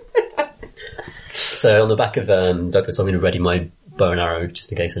 So on the back of Douglas, I'm going to ready my bow and arrow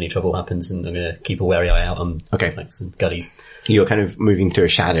just in case any trouble happens, and I'm going to keep a wary eye out on flanks and gullies. You're kind of moving through a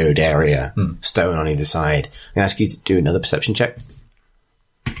shadowed area, stone on either side. I'm going to ask you to do another perception check.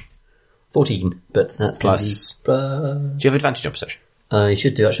 14, but that's Plus- going to be... Do you have advantage on perception? I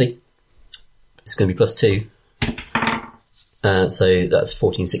should do, actually. It's going to be plus 2. So that's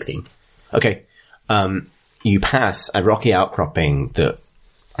 14, 16. Okay. You pass a rocky outcropping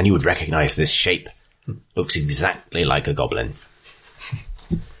and you would recognise this shape. Looks exactly like a goblin.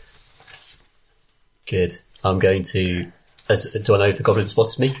 Good. I'm going to... do I know if the goblin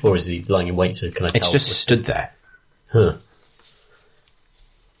spotted me, or is he lying in wait? Can I tell? It's just stood there. Huh.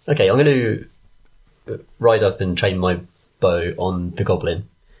 Okay, I'm going to ride up and train my bow on the goblin.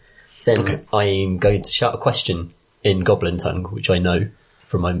 Then I'm going to shout a question in goblin tongue, which I know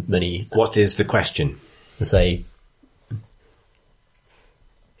from my many... What is the question? And say,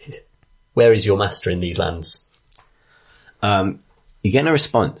 where is your master in these lands? You get no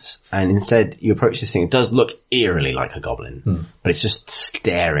response, and instead you approach this thing. It does look eerily like a goblin, but it's just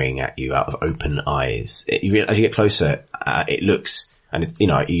staring at you out of open eyes. As you get closer, it looks, and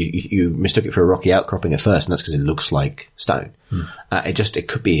you mistook it for a rocky outcropping at first, and that's because it looks like stone. It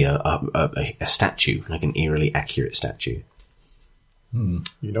could be a statue, like an eerily accurate statue. You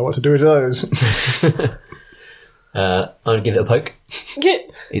know what to do with those. I'm going to give it a poke.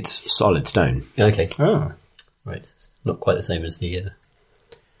 It's solid stone. Okay. Oh. Right. Not quite the same as the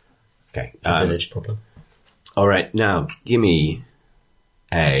Okay. village problem. All right. Now, give me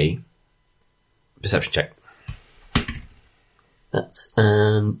a perception check. That's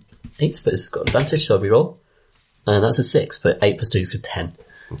 8, but it's got advantage, so I'll re-roll. And that's a 6, but 8 plus 2 is 10.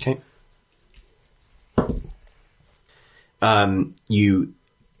 Okay. Do you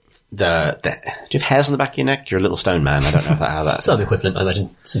have hairs on the back of your neck? You're a little stone man. I don't know how that... Some equivalent, I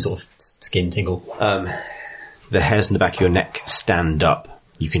imagine. Some sort of skin tingle. The hairs on the back of your neck stand up.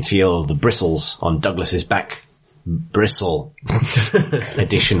 You can feel the bristles on Douglas's back bristle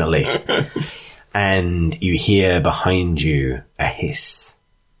additionally. And you hear behind you a hiss.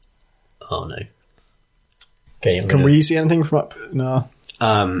 Oh no. Okay, Can we see anything from up? No.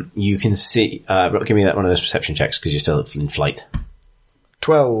 You can see... give me that one of those perception checks because you're still in flight.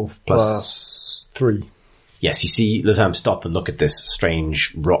 12 plus 3. Yes, you see Lazam stop and look at this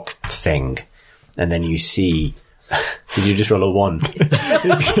strange rock thing. And then you see... Did you just roll a 1?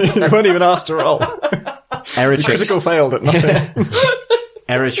 You weren't even asked to roll. Eritrix, Critical failed at nothing.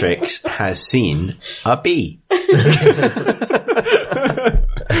 Eritrix has seen a bee. But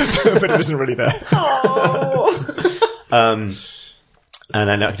it isn't really there. Oh. And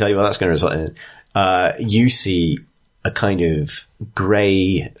I can tell you what that's going to result in. You see a kind of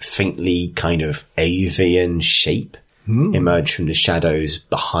grey, faintly kind of avian shape emerge from the shadows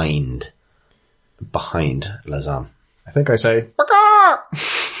behind Lazam. I think I say,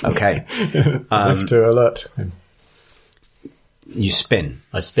 Okay. as if to alert him. You spin.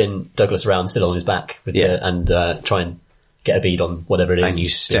 I spin Douglas around, still on his back, with and try and get a bead on whatever it is. And you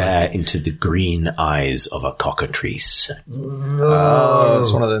stare into the green eyes of a cockatrice. Oh,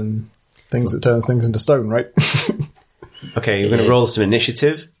 it's one of them things that turns things into stone, right? Okay, you're going to roll some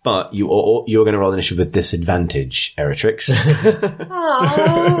initiative, but you're going to roll initiative with disadvantage, Eritrix.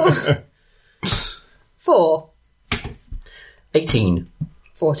 Oh. 4. 18.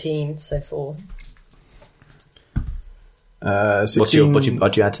 14, so 4. 16.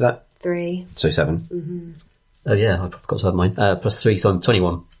 What'd you add to that? 3. So 7. Oh yeah, I forgot to have mine. Plus 3, so I'm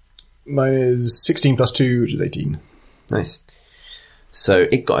 21. Mine is 16 plus 2, which is 18. Nice. So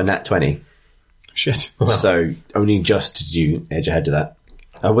it got a nat 20. Shit. Wow. So only just did you edge ahead to that.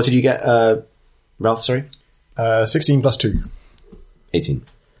 What did you get, Ralph, sorry? 16 plus 2. 18.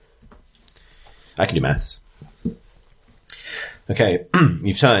 I can do maths. Okay,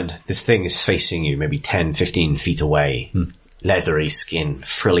 you've turned. This thing is facing you maybe 10, 15 feet away. Leathery skin,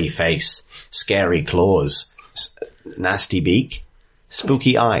 frilly face, scary claws, nasty beak,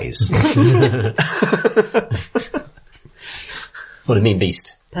 spooky eyes. What a mean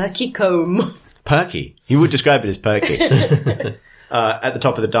beast. Perky comb. Perky. You would describe it as perky. At the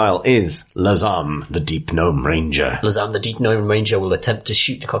top of the dial is Lazam, the Deep Gnome Ranger. Lazam, the Deep Gnome Ranger, will attempt to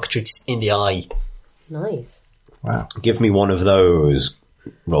shoot the cockatrice in the eye. Nice. Wow. Give me one of those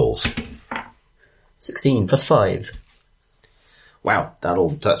rolls. 16 plus 5. Wow,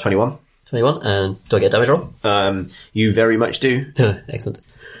 that's 21. 21. And do I get a damage roll? You very much do. Excellent.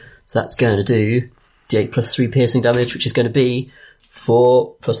 So that's going to do d8 plus 3 piercing damage, which is going to be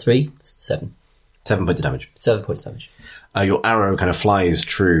 4 plus 3, 7. 7 points of damage. 7 points of damage. Your arrow kind of flies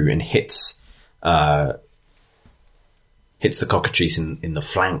true and hits the cockatrice in the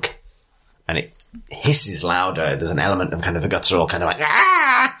flank, and it hisses louder. There's an element of kind of a guttural kind of like,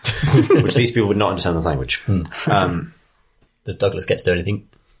 ah! Which these people would not understand the language. Does Douglas get to do anything?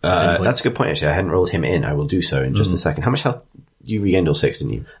 That's a good point, actually. I hadn't rolled him in. I will do so in just a second. How much health? You regained all 6,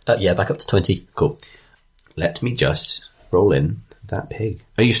 didn't you? Yeah, back up to 20. Cool. Let me just roll in that pig.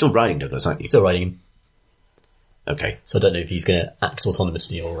 Are you still riding Douglas, aren't you? Still riding him. Okay. So I don't know if he's going to act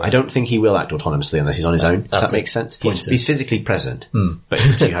autonomously or... I don't think he will act autonomously unless he's on his own. If that makes sense. He's physically present, but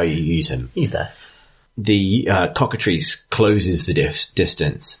it's up to you how you use him. He's there. The cockatrice closes the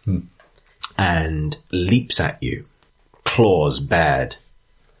distance and leaps at you, claws bared.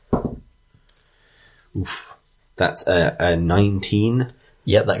 Oof. That's a 19.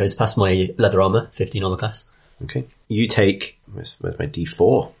 Yep, that goes past my leather armour, 15 armour class. Okay. You take... Where's my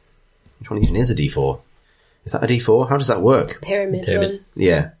D4? Which one even is a D4? Is that a D4? How does that work? Pyramid Pyramid. one.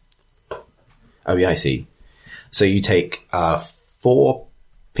 Yeah. Oh, yeah, I see. So you take 4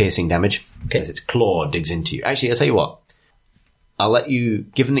 piercing damage as its claw digs into you. Actually, I'll tell you what. I'll let you...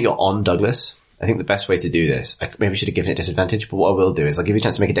 Given that you're on Douglas, I think the best way to do this... I maybe should have given it disadvantage, but what I will do is I'll give you a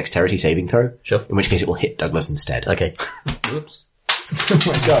chance to make a dexterity saving throw. Sure. In which case it will hit Douglas instead. Okay. Whoops. Oh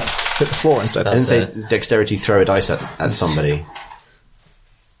my god. Hit the floor instead. I didn't say That's, dexterity throw a dice at somebody.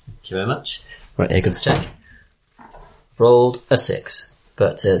 Thank you very much. Right, here comes the check. Rolled a 6.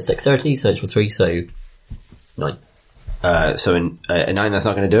 But it's dexterity, so it's with 3, so 9. So a 9, that's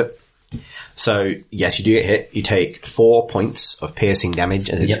not going to do it. So, yes, you do get hit. You take 4 points of piercing damage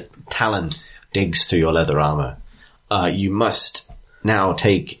as its talon digs through your leather armour. You must now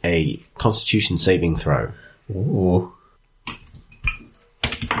take a constitution saving throw. Ooh.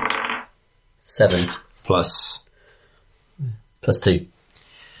 7. Plus, Plus 2.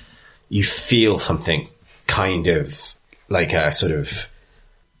 you feel something kind of like a sort of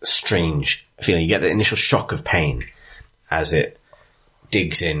strange feeling. You get the initial shock of pain as it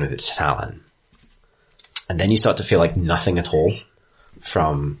digs in with its talon. And then you start to feel like nothing at all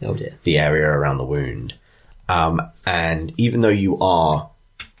from Oh dear. the area around the wound. And even though you are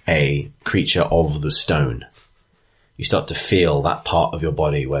a creature of the stone, you start to feel that part of your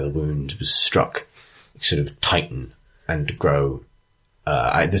body where the wound was struck sort of tighten and grow.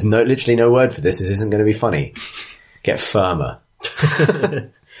 There's literally no word for this. This isn't going to be funny. Get firmer. Nothing's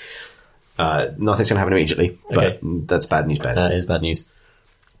going to happen immediately, but that's bad news, Beth. That is bad news.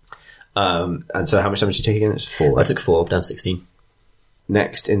 And so how much damage did you take again? It's 4. I took 4, down 16.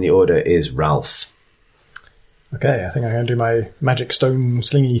 Next in the order is Ralph. Okay, I think I'm going to do my magic stone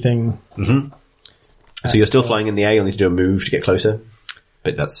slingy thing. So you're still flying in the air. You'll need to do a move to get closer.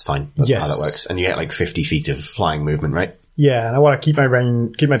 But that's fine. That's Yes. how that works. And you get like 50 feet of flying movement, right? Yeah, and I want to keep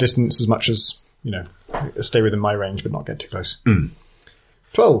my distance as much as, stay within my range, but not get too close.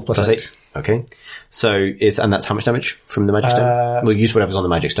 12 plus 8. Okay. So and that's how much damage from the magic stone? We'll use whatever's on the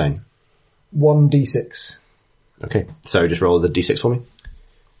magic stone. 1d6. Okay. So just roll the d6 for me.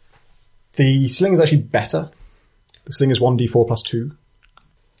 The sling is actually better. The sling is 1d4 plus 2.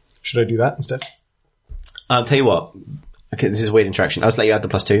 Should I do that instead? I'll tell you what. Okay, this is a weird interaction. I'll just let you add the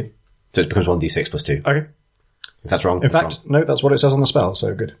plus 2. So it becomes 1d6 plus 2. Okay. If that's wrong. In fact, no, that's what it says on the spell,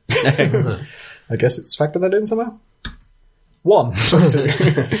 so good. I guess it's factored that in somehow? 1 plus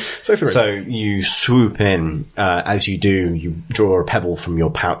 2. So 3. So you swoop in. As you do, you draw a pebble from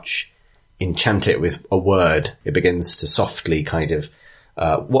your pouch, enchant it with a word. It begins to softly kind of...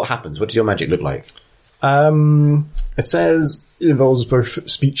 what happens? What does your magic look like? It says it involves both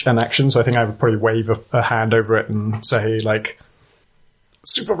speech and action, so I think I would probably wave a hand over it and say, like,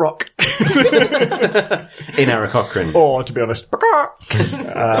 super rock. In Aarakocra. Or, to be honest, Croc!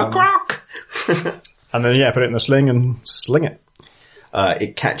 and then, put it in the sling and sling it.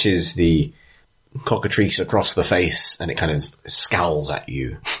 It catches the cockatrice across the face and it kind of scowls at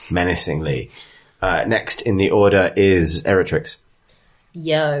you menacingly. Next in the order is Eritrix.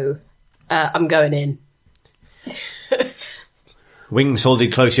 Yo. I'm going in. Wings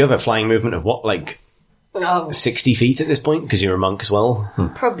folded close. You have a flying movement of what, like Oh, 60 feet at this point? Because you're a monk as well.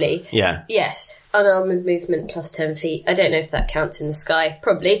 probably. Yeah. Yes. Unarmored movement plus 10 feet. I don't know if that counts in the sky.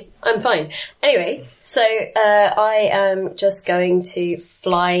 Probably. I'm fine. Anyway, so I am just going to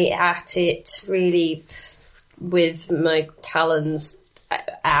fly at it really with my talons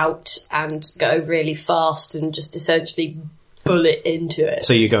out and go really fast and just essentially bullet into it.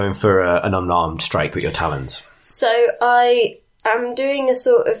 So you're going for an unarmed strike with your talons. So I am doing a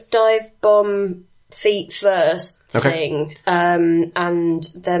sort of dive bomb feet first thing, and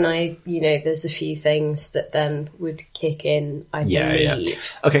then there's a few things that then would kick in, I believe. Yeah.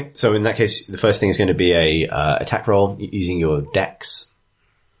 Okay, so in that case, the first thing is going to be a attack roll using your dex.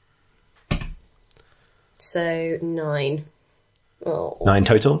 So 9. Oh. 9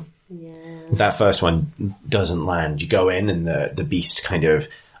 total? Yeah. That first one doesn't land. You go in and the beast kind of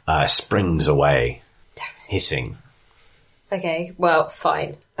springs away, hissing. Okay, well,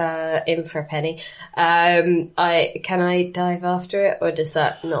 fine. In for a penny. Can I dive after it, or does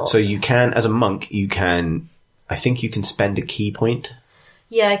that not? So you can, as a monk, I think you can spend a key point.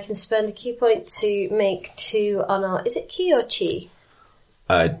 Yeah, I can spend a key point to make 2 unarmed. Is it ki or chi?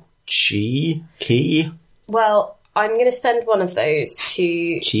 Key? Well, I'm going to spend one of those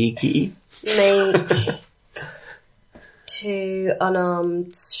to Cheeky? make 2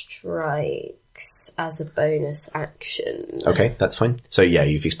 unarmed strikes as a bonus action. Okay, that's fine. So yeah,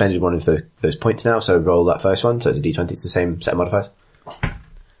 you've expended one of those points now, so roll that first one. So it's a d20, it's the same set of modifiers.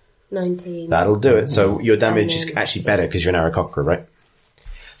 19. That'll do it. So your damage And is then- actually better because you're an Aarakocra, right?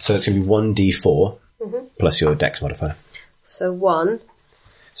 So it's going to be 1d4 plus your dex modifier. So 1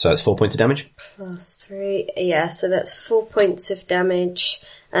 So that's 4 points of damage. plus 3. Yeah, so that's 4 points of damage.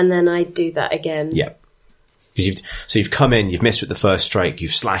 And then I do that again. Yeah. Because you've come in, you've missed with the first strike,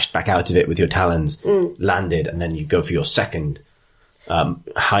 you've slashed back out of it with your talons, landed, and then you go for your second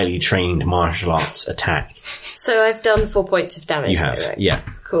highly trained martial arts attack. So I've done 4 points of damage. You have, though, right? yeah.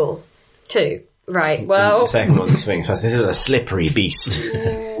 Cool. 2. Right, well... The second one swings past. This is a slippery beast.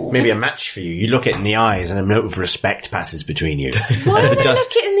 Maybe a match for you. You look it in the eyes, and a note of respect passes between you. Why As would the I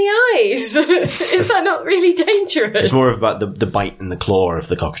dust. look it in the eyes? Is that not really dangerous? It's more about the bite and the claw of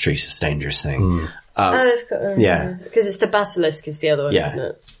the cockatrice. It's a dangerous thing. Yeah. Because it's the basilisk is the other one, Yeah. isn't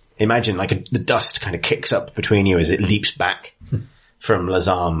it? Imagine the dust kind of kicks up between you as it leaps back from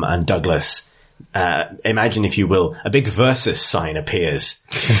Lazam and Douglas. Imagine, if you will, a big versus sign appears.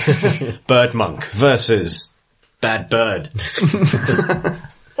 Bird Monk versus Bad Bird.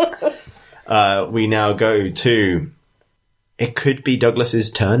 We now go to... It could be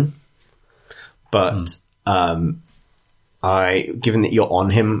Douglas's turn, but given that you're on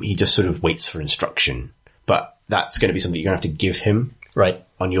him, he just sort of waits for instruction. But that's going to be something you're going to have to give him Right.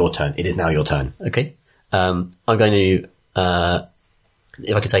 on your turn. It is now your turn. Okay. I'm going to,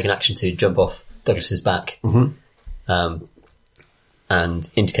 if I could take an action to jump off Douglas's back, and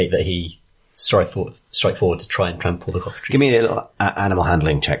indicate that he strike forward to try and trample the cockatrice. Give me a little animal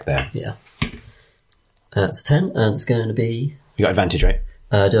handling check there. Yeah. That's a 10, and it's going to be, You got advantage, right?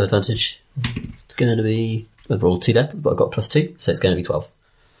 do I have advantage? It's going to be, I've rolled 2 there, but I've got +2, so it's going to be 12.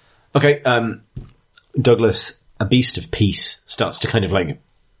 Okay, Douglas, a beast of peace, starts to kind of like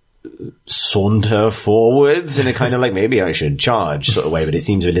saunter forwards in a kind of like, maybe I should charge sort of way, but it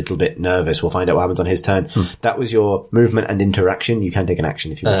seems a little bit nervous. We'll find out what happens on his turn. That was your movement and interaction. You can take an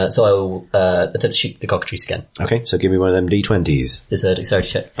action if you want. So I will attempt to shoot the cockatrice again. Okay, so give me one of them D20s. There's a dexterity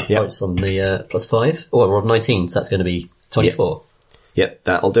check. Yep. Oh, it's on the +5. Oh, I rolled 19, so that's going to be 24. Yep,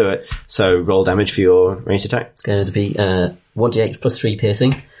 that'll do it. So roll damage for your ranged attack. It's going to be 1d8 +3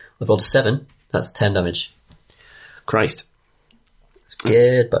 piercing. I've rolled a 7. That's 10 damage. Christ.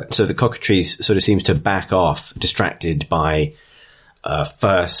 Good bow. So the cockatrice sort of seems to back off, distracted by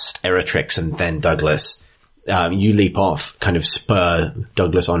first Eratrix and then Douglas. You leap off, kind of spur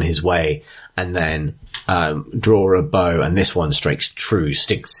Douglas on his way, and then draw a bow, and this one strikes true,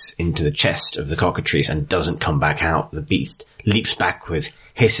 sticks into the chest of the cockatrice and doesn't come back out. The beast leaps backwards,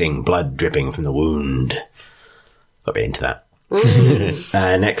 hissing, blood dripping from the wound. Got a bit into that.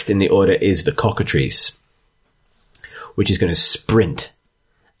 Next in the order is the cockatrice, which is going to sprint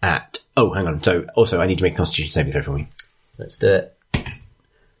at... Oh, hang on. So, also, I need to make a constitution saving throw for me. Let's do it.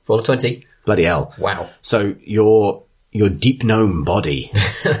 Roll a 20. Bloody hell. Wow. So, your deep gnome body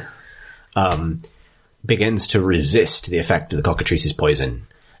begins to resist the effect of the cockatrice's poison.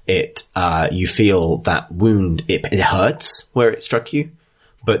 You feel that wound, it hurts where it struck you,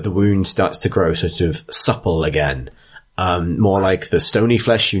 but the wound starts to grow sort of supple again. More like the stony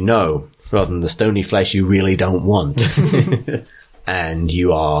flesh you know, rather than the stony flesh you really don't want. And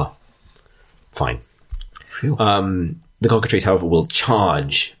you are fine. The cockatrice, however, will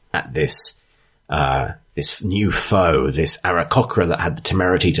charge at this new foe, this Aarakocra that had the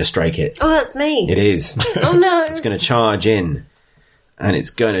temerity to strike it. Oh, that's me. It is. Oh, no. It's going to charge in, and it's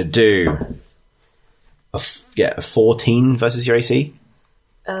going to do a 14 versus your AC.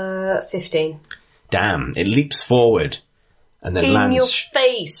 15. Damn! It leaps forward, and then In lands. your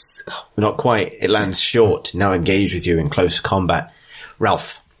face. Not quite. It lands short. Now engaged with you in close combat.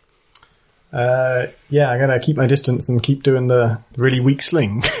 Ralph. Yeah, I'm going to keep my distance and keep doing the really weak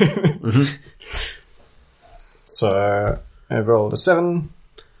sling. So I've rolled a 7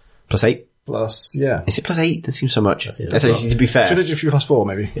 +8. plus, yeah. Is it +8? That seems so much. That seems That's a lot. actually, to be fair, Should have just been +4,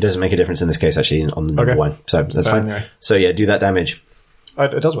 maybe. it doesn't make a difference in this case, actually, on the number Okay. one. So that's fine. Anyway. So yeah, do that damage.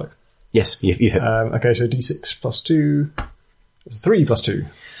 It does work. Yes, you hit. Okay, so D6 plus 2. 3 plus 2.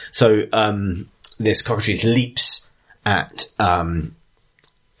 So this cockatrice leaps at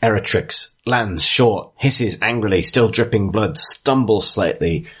Eratrix, lands short, hisses angrily, still dripping blood, stumbles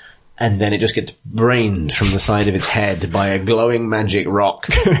slightly, and then it just gets brained from the side of its head by a glowing magic rock.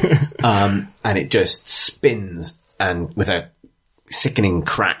 And it just spins and with a sickening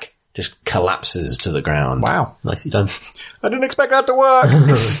crack just collapses to the ground. Wow. Nicely done. I didn't expect that to work.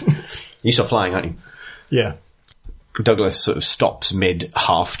 You're still flying, aren't you? Yeah. Douglas sort of stops mid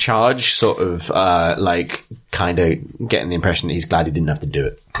half charge, sort of like kind of getting the impression that he's glad he didn't have to do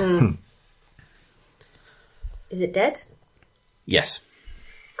it. Is it dead? Yes.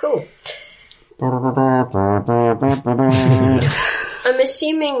 Cool. I'm I'm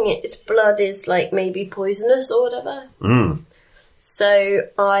assuming its blood is like maybe poisonous or whatever. So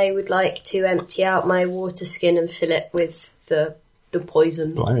I would like to empty out my water skin and fill it with the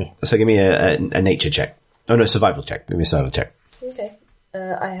poison. Blimey. So give me a nature check. Oh no, survival check. Give me a survival check. Okay.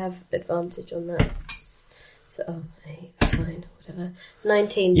 I have advantage on that. So, 8, fine, whatever.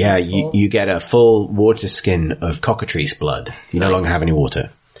 19 Yeah, plus 4. you get a full water skin of cockatrice blood. You no longer have any water.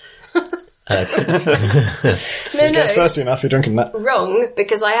 No, Get thirsty enough, you're drinking that. wrong,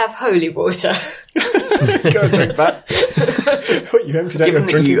 because I have holy water. Go and drink that. What, you emptied out Given your that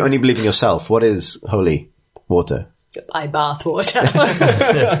drinking... you only believe in yourself, what is holy water? I bath water.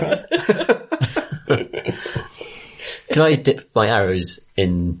 Can I dip my arrows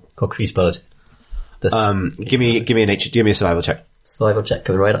in cockatrice blood? This Give me a survival check. survival check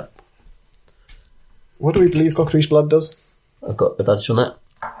coming right up. What do we believe cockatrice blood does? I've got advantage on that.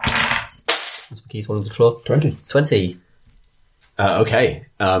 That's my keys falling to the floor. 20. 20. Okay.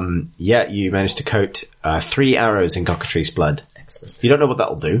 Yeah, you managed to coat 3 arrows in cockatrice blood. Excellent. You don't know what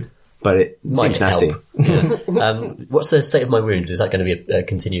that'll do, but it Might seems nasty. help. Yeah. What's the state of my wound? Is that going to be a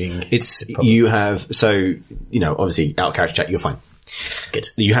continuing... It's you have obviously out of character check. You're fine. Good.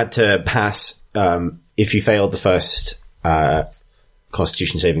 You had to pass. If you failed the first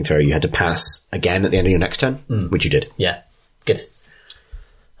Constitution saving throw, you had to pass again at the end of your next turn, which you did. Yeah. Good.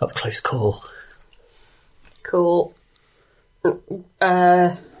 That was a close call. Cool.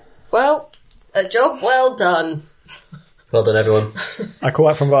 Well, a job well done. Well done, everyone. I call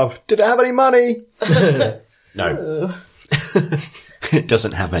out from above. Did it have any money? No, it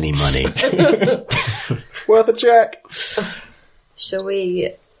doesn't have any money. Worth a check. Shall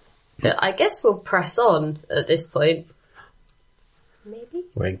we... I guess we'll press on at this point. Maybe?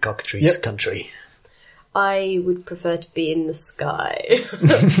 We're in cockatrice country. I would prefer to be in the sky.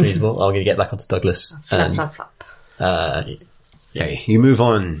 Reasonable. I'm going to get back onto Douglas. Flap, And, flap, flap. Okay, you move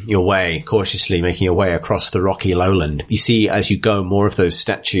on your way, cautiously making your way across the rocky lowland. You see, as you go, more of those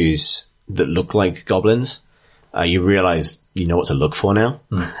statues that look like goblins. You realise you know what to look for now.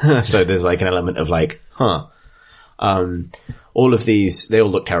 So there's like an element of like, all of these, they all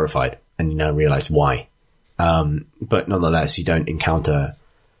look terrified, and you now realise why. But nonetheless, you don't encounter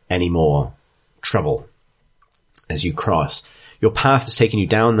any more trouble as you cross. Your path has taken you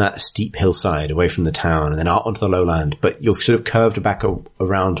down that steep hillside away from the town and then out onto the lowland, but you're sort of curved back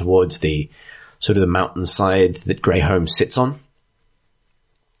around towards the sort of the mountainside that Greyholm sits on.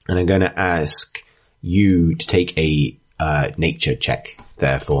 And I'm going to ask you to take a nature check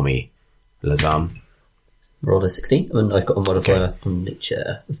there for me, Lazam. rolled a 16, and I've got a modifier on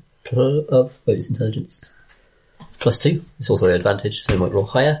nature of its intelligence. +2. It's also an advantage, so I might roll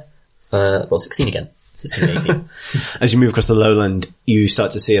higher. Roll 16 again. So it's an 18. As you move across the lowland, you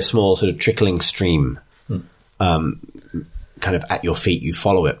start to see a small sort of trickling stream kind of at your feet. You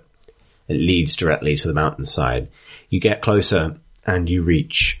follow it. It leads directly to the mountainside. You get closer and you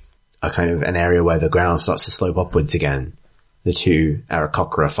reach a kind of an area where the ground starts to slope upwards again. The two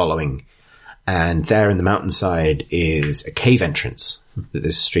Aarakocra are following. And there in the mountainside is a cave entrance that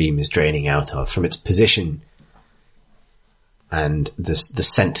this stream is draining out of. From its position and the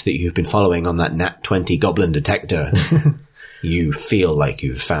scent that you've been following on that Nat 20 goblin detector, you feel like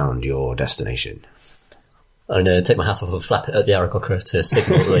you've found your destination. I'm going to take my hat off and flap it at the Aarakocra to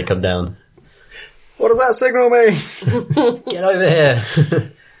signal that they come down. What does that signal mean? Get over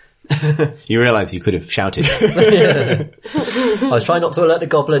here! You realise you could have shouted. I was trying not to alert the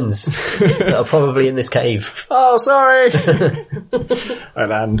goblins that are probably in this cave. Oh, sorry. I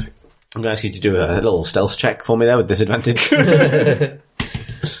land. I'm going to ask you to do a little stealth check for me there with disadvantage.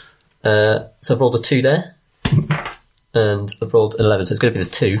 So I've rolled a 2 there. And I've rolled an 11, so it's going to be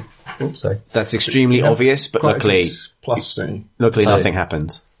the 2. Oops, sorry. That's extremely obvious, but Quite a luckily good plus, don't you? nothing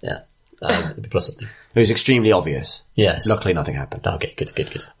happens. Yeah. It'd be plus something. It was extremely obvious. Yes. Luckily nothing happened. Okay, good.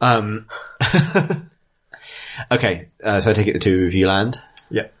 Okay, so I take it the two of you land.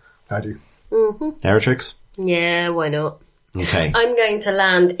 Yeah, I do. Aerotrix? Yeah, why not? Okay. I'm going to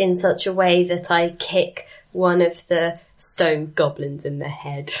land in such a way that I kick one of the stone goblins in the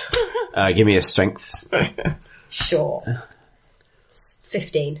head. Give me a strength Sure.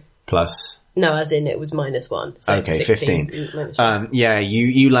 15. plus. No, as in it was -1. So Okay, 16 15. minus 1. Yeah,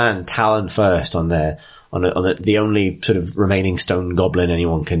 you land Talon first on the only sort of remaining stone goblin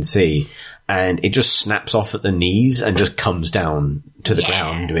anyone can see, and it just snaps off at the knees and just comes down to the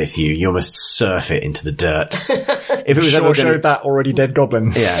ground with you. You almost surf it into the dirt. If it was ever Showed that already dead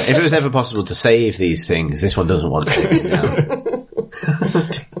goblin. yeah, if it was ever possible to save these things, this one doesn't want saving now.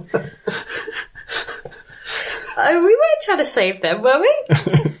 We weren't trying to save them, were we?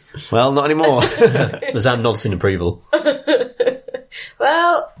 Well, not anymore. Lazam nods in approval.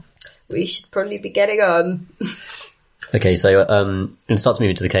 Well, we should probably be getting on. Okay, so I'm going to start to move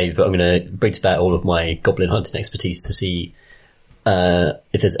into the cave, but I'm going to bring to bear all of my goblin hunting expertise to see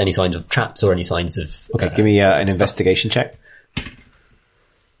if there's any signs of traps or any signs of... Okay, give me an investigation check.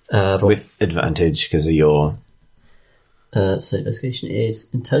 With advantage, because of your... So investigation is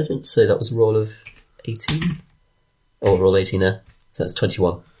intelligence, so that was a roll of 18. Oh, roll 18 there. So that's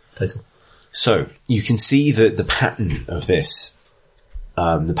 21 total. So, you can see that the pattern of this,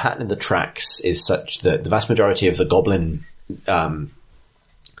 the pattern of the tracks is such that the vast majority of the goblin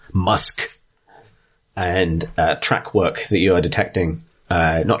musk and track work that you are detecting,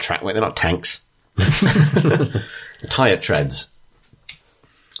 not track work, they're not tanks, tire treads,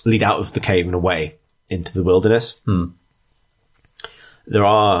 lead out of the cave and away into the wilderness. There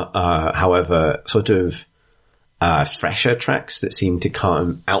are, however, sort of fresher tracks that seem to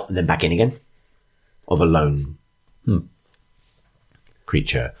come out and then back in again of a lone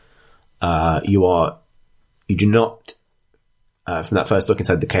creature. You do not, from that first look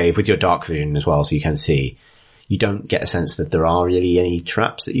inside the cave, with your dark vision as well, so you can see, you don't get a sense that there are really any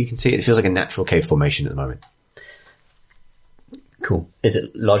traps that you can see. It feels like a natural cave formation at the moment. Cool. Is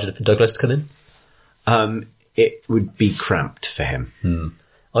it large enough for Douglas to come in? It would be cramped for him. I'm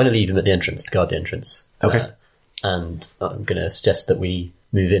going to leave him at the entrance to guard the entrance. Okay. And I'm going to suggest that we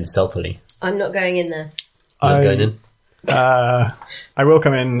move in stealthily. I'm not going in there. I'm going in. I will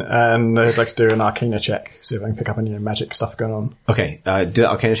come in, and I'd like to do an Arcana check, see if I can pick up any magic stuff going on. Okay, do the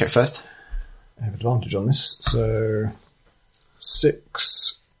Arcana check first. I have advantage on this, so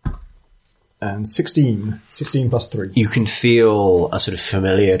 6 and 16. 16 plus 3. You can feel a sort of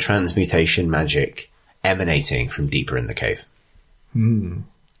familiar transmutation magic emanating from deeper in the cave.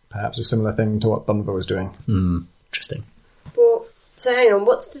 Perhaps a similar thing to what Bunva was doing. Interesting. Well, so hang on,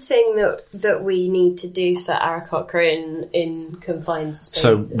 what's the thing that we need to do for Aarakocra in confined space?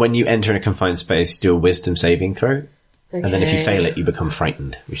 So when you enter in a confined space, do a wisdom saving throw. And then if you fail it, you become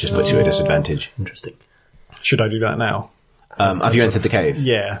frightened, which just puts you at a disadvantage. Interesting. Should I do that now? Have you entered the cave?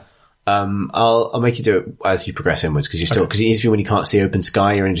 Yeah. I'll make you do it as you progress inwards, because because it needs to be when you can't see open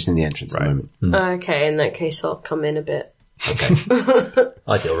sky, you're just in the entrance at the moment. Okay, in that case, I'll come in a bit. Okay.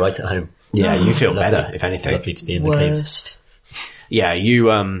 I feel right at home. Yeah, you feel Lovely. better, if anything. Lovely to be in the caves. Yeah, you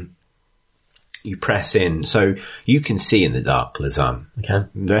press in, so you can see in the dark, Lazam. I can.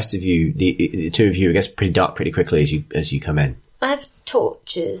 The rest of you, the two of you, it gets pretty dark pretty quickly as you come in. I have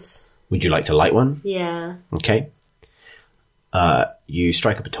torches. Would you like to light one? Yeah. Okay. You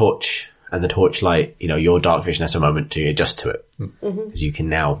strike up a torch, and the torchlight, your dark vision has a moment to adjust to it. Because you can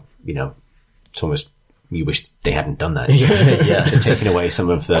now, it's almost, you wish they hadn't done that. Yeah. Taking away some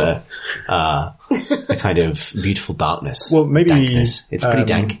of the kind of beautiful darkness. Well, maybe... dankness. It's pretty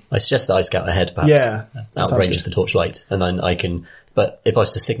dank. I suggest that I scout ahead, perhaps. Yeah, Out of range of the torchlight, and then I can... But if I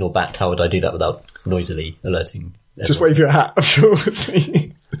was to signal back, how would I do that without noisily alerting everyone? Just wave your hat, of course.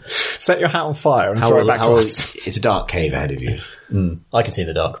 Set your hat on fire and throw it back to us. It's a dark cave ahead of you. I can see in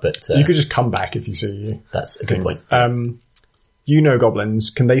the dark, but... You could just come back if you see you. That's a good point. You know goblins.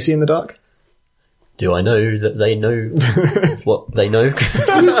 Can they see in the dark? Do I know that they know what they know?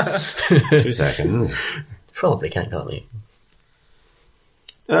 2 seconds. Probably can, can't they?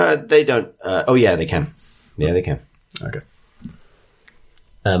 They don't. Oh, yeah, they can. Yeah, they can. Okay.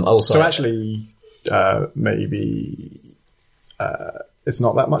 Also, So actually, maybe it's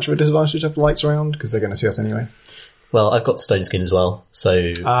not that much of a disadvantage to have lights around, because they're going to see us anyway. well, I've got stone skin as well,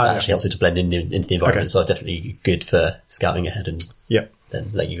 so that actually helps me to blend into the environment. Okay. So I'm definitely good for scouting ahead and Yep.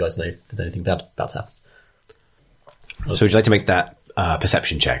 then letting you guys know if there's anything about to happen. So would you like to make that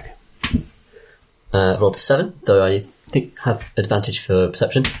perception check? Rolled a 7, though I think have advantage for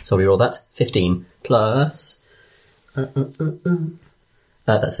perception, so we roll that. 15 plus...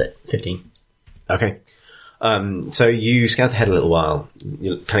 that's it, 15. Okay. So you scout ahead a little while.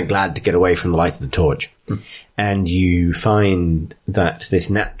 You're kind of glad to get away from the light of the torch. And you find that this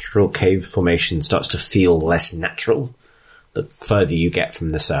natural cave formation starts to feel less natural the further you get from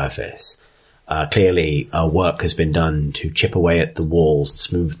the surface. Clearly, work has been done to chip away at the walls,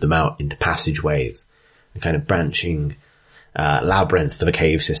 smooth them out into passageways, a kind of branching labyrinth of a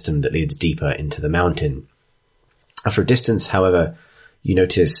cave system that leads deeper into the mountain. After a distance, however, you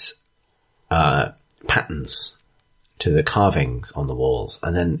notice patterns to the carvings on the walls,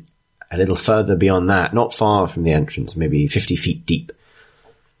 and then a little further beyond that, not far from the entrance, maybe 50 feet deep,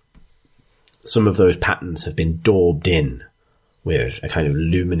 some of those patterns have been daubed in with a kind of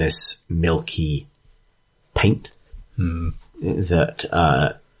luminous, milky paint that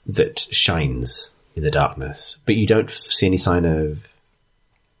shines in the darkness. But you don't see any sign of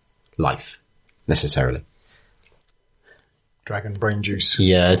life, necessarily. dragon brain juice.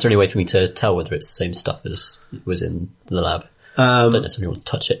 Yeah, is there any way for me to tell whether it's the same stuff as was in the lab? I don't necessarily want to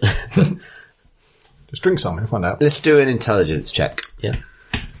touch it. Just drink some and find out. Let's do an intelligence check. Yeah.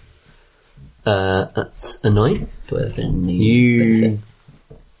 That's a 9. Do I have any You- benefit?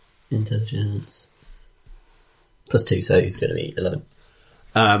 Intelligence. +2, so it's going to be 11.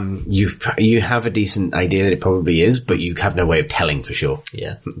 You have a decent idea that it probably is, but you have no way of telling for sure.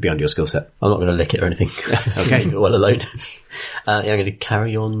 Yeah. Beyond your skill set. I'm not going to lick it or anything. Okay. Leave it well alone. I'm going to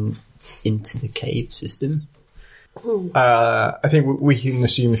carry on into the cave system. I think we can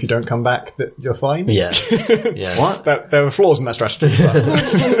assume if you don't come back that you're fine. Yeah. Yeah. What? There were flaws in that strategy.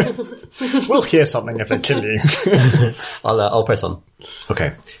 But we'll hear something if they kill you. I'll press on.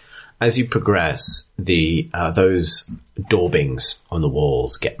 Okay. As you progress, those daubings on the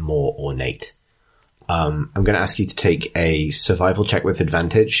walls get more ornate. I'm going to ask you to take a survival check with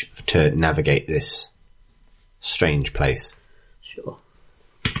advantage to navigate this strange place. Sure.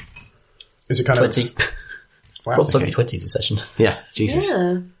 Is it kind 20. of... Wow. Brought so many 20s this session. Yeah, Jesus.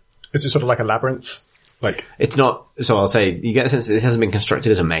 Yeah. Is it sort of like a labyrinth? Like, It's not, so I'll say, you get a sense that this hasn't been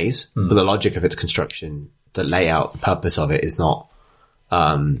constructed as a maze, but the logic of its construction, the layout, the purpose of it is not,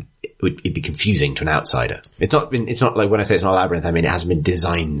 it'd be confusing to an outsider. It's not like when I say it's not a labyrinth, I mean it hasn't been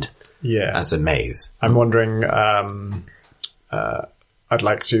designed yeah. as a maze. I'm wondering, I'd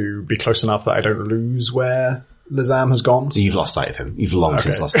like to be close enough that I don't lose where Lazam has gone. So you've lost sight of him. You've long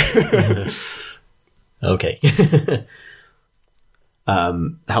since lost sight of him. Okay.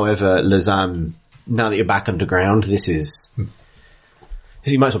 However, Lazam, now that you're back underground, you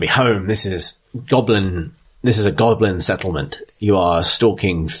might as well be home. This is a goblin settlement. You are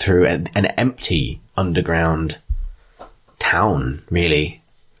stalking through an empty underground town, really.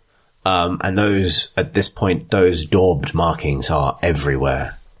 And at this point, those daubed markings are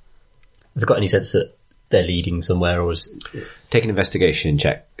everywhere. Have you got any sense that they're leading somewhere, or is Take an investigation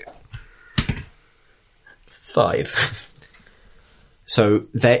check. 5? So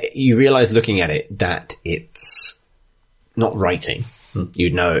you realise looking at it that it's not writing.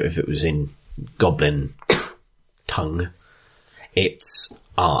 You'd know if it was in goblin tongue. It's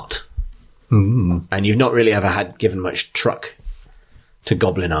art. And you've not really ever given much truck to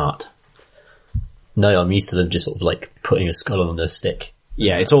goblin art. No, I'm used to them just sort of like putting a skull on a stick.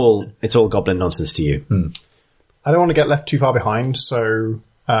 Yeah, it's all goblin nonsense to you. I don't want to get left too far behind, so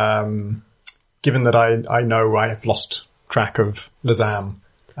given that I know I have lost track of Lazam,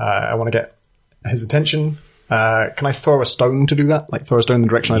 I want to get his attention. Can I throw a stone to do that? Like throw a stone in the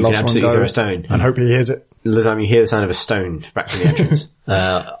direction I You lost can one absolutely go, throw a stone. and hope he hears it. Lazam, you hear the sound of a stone back from the entrance.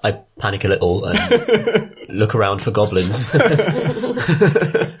 I panic a little and look around for goblins.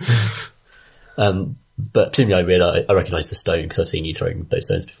 But presumably I recognise the stone because I've seen you throwing those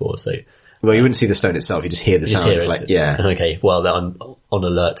stones before, so... Well, you wouldn't see the stone itself, you just hear the Just sound hear of it. like, yeah. Okay, well, then I'm on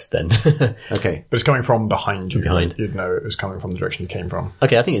alert then. Okay. But it's coming from behind you. Behind. You'd know it was coming from the direction you came from.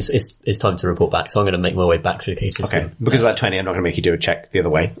 Okay, I think it's time to report back, so I'm going to make my way back through the cave system. Okay. Because of that 20, I'm not going to make you do a check the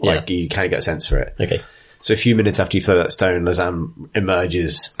other way. Like, you kind of get a sense for it. Okay. So a few minutes after you throw that stone, Lazam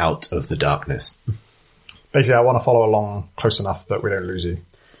emerges out of the darkness. Basically, I want to follow along close enough that we don't lose you.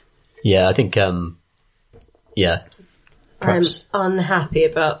 Yeah, I think, yeah. Perhaps. I'm unhappy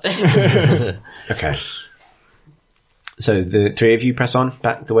about this. Okay. So the three of you press on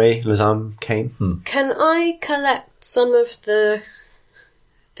back the way Lazam came. Can I collect some of the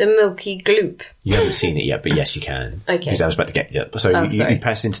milky gloop? You haven't seen it yet, but yes, you can. Okay. Because I was about to get you. So Oh, you sorry.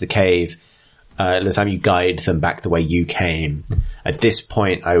 press into the cave. Lazam, you guide them back the way you came. At this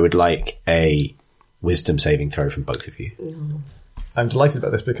point, I would like a wisdom saving throw from both of you. I'm delighted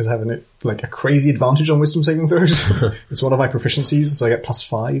about this because I have a crazy advantage on wisdom saving throws. It's one of my proficiencies, so I get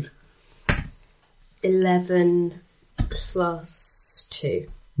 +5. 11 plus 2.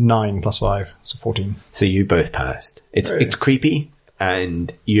 9 +5, so 14. So you both passed. It's creepy,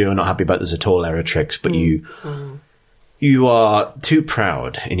 and you're not happy about this at all, Eratrix, but you are too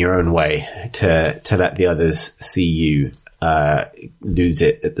proud in your own way to let the others see you lose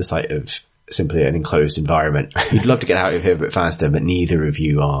it at the sight of simply an enclosed environment. You'd love to get out of here a bit faster, but neither of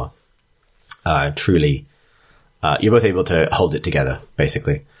you are truly... you're both able to hold it together,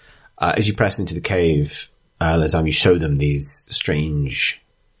 basically. As you press into the cave, Lazam, you show them these strange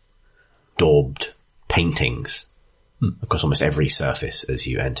daubed paintings across almost every surface as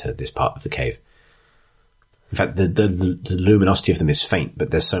you enter this part of the cave. In fact, the luminosity of them is faint,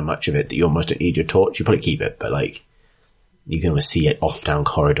 but there's so much of it that you almost don't need your torch. You probably keep it, but you can almost see it off down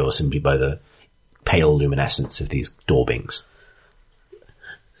corridors simply by the pale luminescence of these daubings.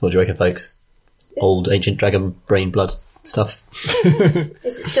 So what do you reckon, folks? Old ancient dragon brain blood stuff?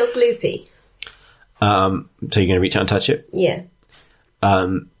 Is it still gloopy? So you're going to reach out and touch it? Yeah.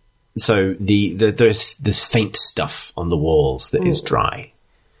 So there's this faint stuff on the walls that is dry.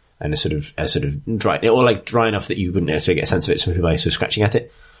 And a sort of dry, or like dry enough that you wouldn't necessarily get a sense of it simply by sort of scratching at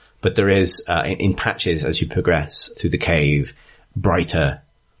it. But there is, in patches as you progress through the cave, brighter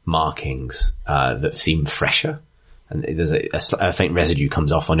markings, that seem fresher. And there's a faint residue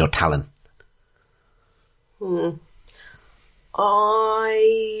comes off on your talon.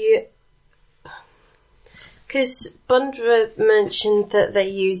 Because Bundra mentioned that they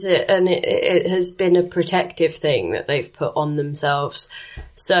use it and it has been a protective thing that they've put on themselves.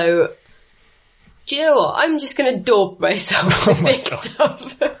 So, do you know what? I'm just going to daub myself with this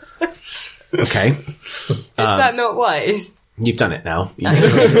stuff. Okay. Is that not wise? You've done it now.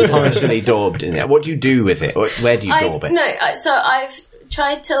 You've partially daubed in it. What do you do with it? Where do you daub it? So I've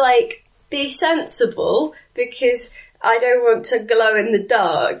tried to, like, be sensible because I don't want to glow in the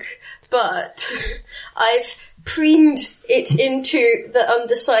dark. But I've preened it into the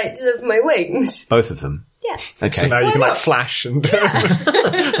undersides of my wings. Both of them? Yeah. Okay. So now you can like flash and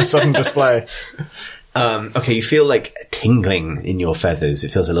a sudden display. Okay, you feel like tingling in your feathers.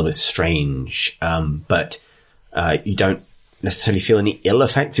 It feels a little bit strange, but you don't necessarily feel any ill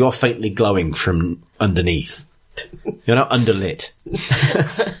effects. You are faintly glowing from underneath. You're not underlit.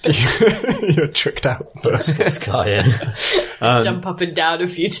 You're tricked out. Sports car, yeah. Jump up and down a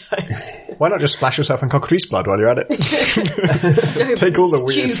few times. Why not just splash yourself in cockatrice blood while you're at it? Take all the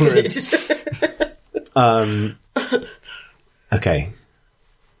weird fluids. Okay.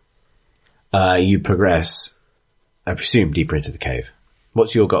 You progress, I presume, deeper into the cave.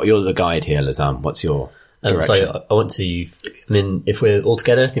 What's your goal? You're the guide here, Lazam. What's your direction? So I want to, if we're all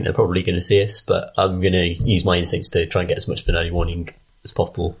together, I think they're probably going to see us, but I'm going to use my instincts to try and get as much of an early warning as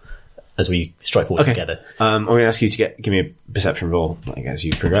possible as we strike forward together. I'm going to ask you to give me a perception roll, like, as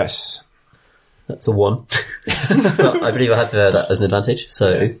you progress. That's a 1. But I believe I have that as an advantage,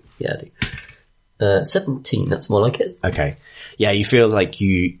 so yeah, I do. 17, that's more like it. Okay. Yeah, you feel like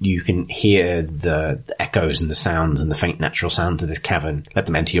you can hear the echoes and the sounds and the faint natural sounds of this cavern. Let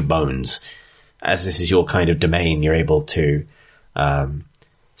them enter your bones. As this is your kind of domain, you're able to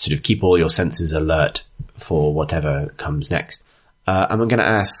sort of keep all your senses alert for whatever comes next. I'm going to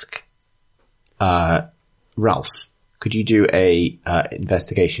ask Ralph, could you do a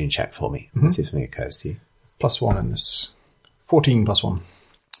investigation check for me? Let's see if something occurs to you. +1 in this. 14 +1.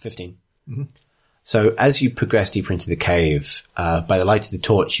 15. Mm-hmm. So as you progress deeper into the cave, by the light of the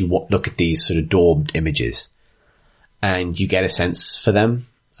torch, you look at these sort of daubed images, and you get a sense for them.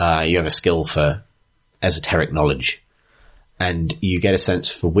 You have a skill for esoteric knowledge, and you get a sense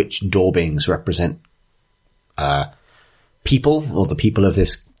for which daubings represent people, or the people of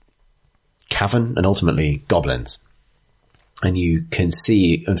this cavern, and ultimately goblins. And you can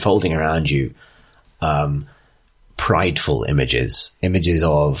see unfolding around you prideful images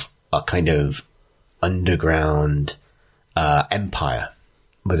of a kind of underground empire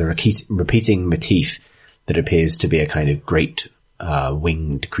with a repeating motif that appears to be a kind of great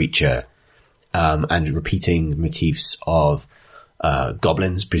winged creature, and repeating motifs of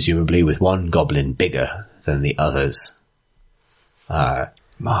goblins, presumably with one goblin bigger than the others.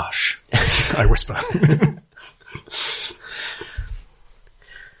 Marsh, I whisper.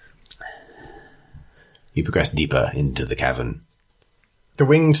 You progress deeper into the cavern. The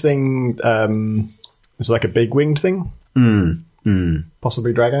winged thing is like a big winged thing?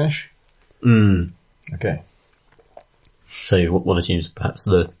 Possibly dragonish? Okay. So one assumes perhaps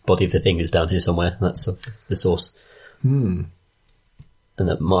the body of the thing is down here somewhere. That's the source. And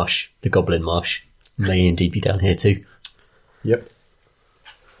that Marsh, the goblin Marsh, may indeed be down here too. Yep.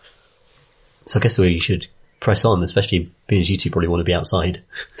 So I guess we should press on, especially because you two probably want to be outside.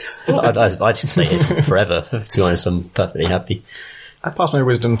 I'd stay here forever. To be honest, I'm perfectly happy. I passed my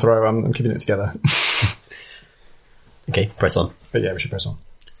wisdom throw. I'm keeping it together. Okay, press on. But yeah, we should press on.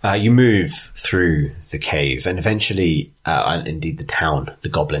 You move through the cave and eventually, and indeed the town, the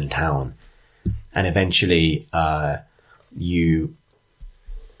goblin town, and eventually you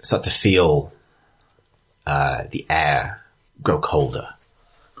start to feel the air grow colder,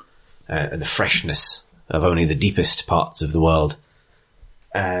 the freshness of only the deepest parts of the world,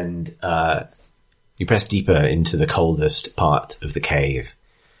 and you press deeper into the coldest part of the cave,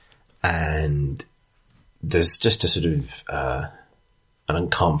 and there's just a sort of an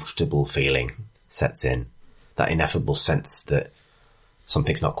uncomfortable feeling sets in, that ineffable sense that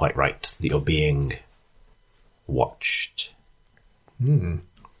something's not quite right, that you're being watched. Do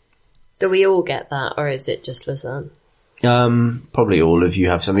we all get that, or is it just Lazan? Probably all of you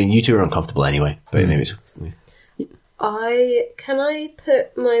have something. You two are uncomfortable anyway, but maybe it's... Can I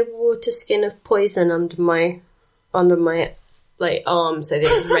put my water skin of poison under my like arm so that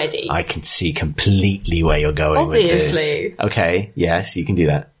it's ready? I can see completely where you're going with Obviously. this. Okay, yes, you can do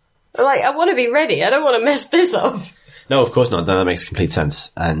that. Like, I want to be ready. I don't want to mess this up. No, of course not. No, that makes complete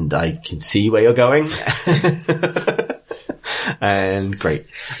sense. And I can see where you're going. And great.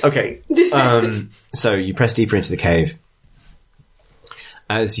 Okay. So you press deeper into the cave.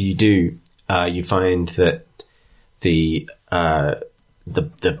 As you do, you find that the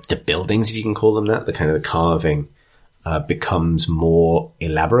buildings, if you can call them that, the kind of the carving, becomes more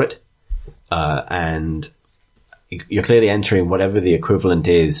elaborate. And you're clearly entering whatever the equivalent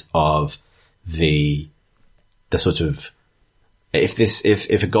is of the sort of,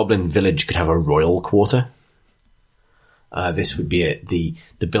 if a goblin village could have a royal quarter, this would be it. The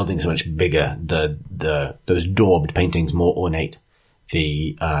buildings are much bigger. Those daubed paintings more ornate.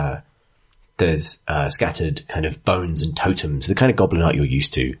 There's scattered kind of bones and totems, the kind of goblin art you're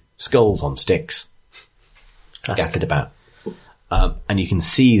used to. Skulls on sticks, scattered about. And you can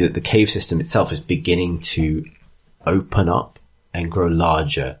see that the cave system itself is beginning to open up and grow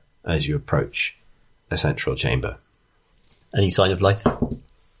larger as you approach a central chamber. Any sign of life?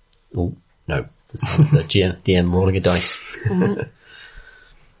 Oh, No. there's kind of the DM rolling a dice.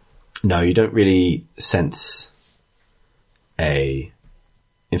 No, you don't really sense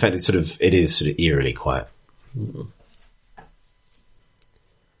in fact, it is sort of eerily quiet.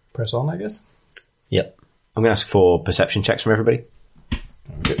 Press on, I guess. Yep. I'm going to ask for perception checks from everybody.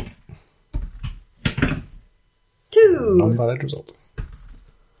 Okay. 2. Non-valid result.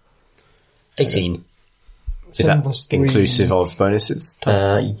 18. Is 7 that plus 3. inclusive of bonuses?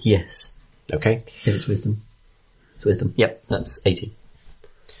 Yes. Okay. If it's wisdom. It's wisdom. Yep, that's 18.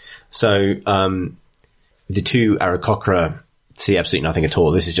 So, the two Aarakocra see absolutely nothing at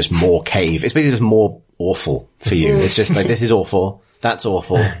all. This is just more cave. It's basically just more awful for you. It's just like, this is awful. That's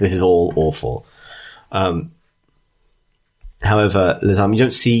awful. This is all awful. However, Lazam, you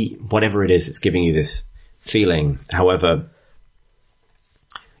don't see whatever it is that's giving you this feeling. However,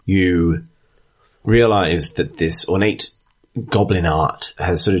 you realize that this ornate goblin art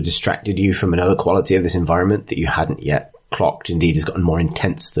has sort of distracted you from another quality of this environment that you hadn't yet clocked. Indeed, has gotten more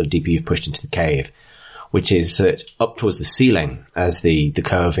intense the deeper you've pushed into the cave, which is that up towards the ceiling, as the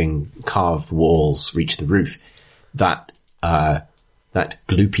carved walls reach the roof, that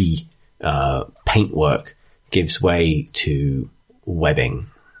gloopy paintwork gives way to webbing.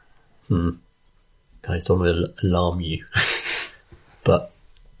 I still want to alarm you. But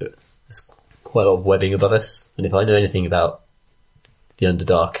there's quite a lot of webbing above us. And if I know anything about the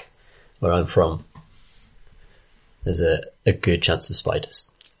Underdark, where I'm from, there's a good chance of spiders.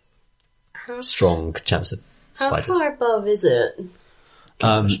 Strong chance of How spiders. far above is it?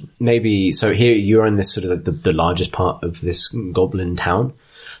 Maybe, so here you're in this sort of the largest part of this goblin town.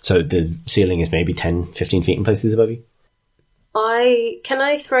 So the ceiling is maybe 10, 15 feet in places above you. Can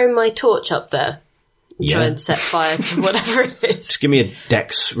I throw my torch up there? Yeah. Try and set fire to whatever it is. Just give me a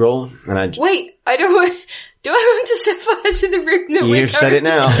dex roll, and Wait, I don't want... Do I want to set fire to the room that we're you've said it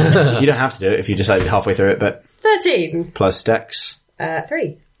currently- now. You don't have to do it if you decided halfway through it, but 13. plus dex.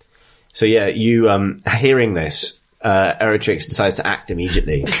 3. So yeah, you, hearing this, Eritrix decides to act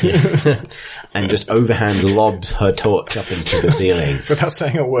immediately and just overhand lobs her torch up into the ceiling. Without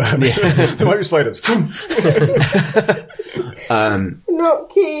saying a word. There might be spiders. Not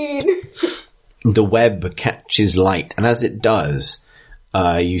keen. The web catches light, and as it does,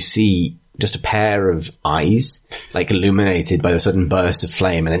 you see just a pair of eyes, like illuminated by the sudden burst of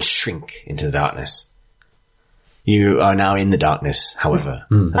flame, and then shrink into the darkness. You are now in the darkness, however,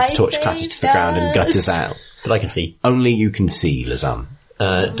 as the torch I clashes to saved the ground and us. gutters out. But I can see. Only you can see, Lazam.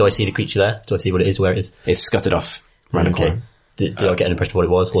 Do I see the creature there? Do I see what it is, where it is? It's scuttered off round the Okay. corner. Did I get an impression of what it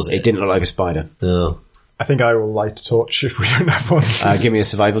was? Was it? It didn't look like a spider. Oh. I think I will light a torch if we don't have one. Give me a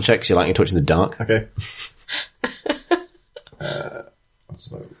survival check, so you're lighting a torch in the dark. Okay.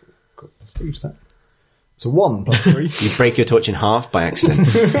 So let's do that. It's a 1 plus 3. You break your torch in half by accident.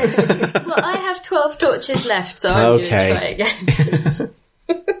 Well, I have 12 torches left, so I'm Okay. going to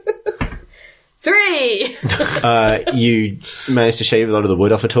try again. 3! You managed to shave a lot of the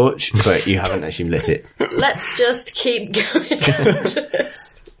wood off a torch, but you haven't actually lit it. Let's just keep going.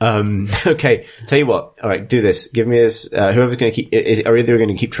 Okay, tell you what. All right, do this. Give me whoever's going to keep. Are either going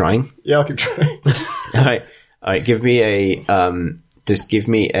to keep trying? Yeah, I'll keep trying. All right. Give me a. Just give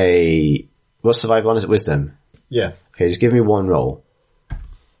me a. What's survival on? Is it wisdom? Yeah. Okay, just give me one roll.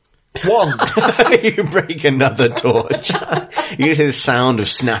 1! You break another torch. You just hear the sound of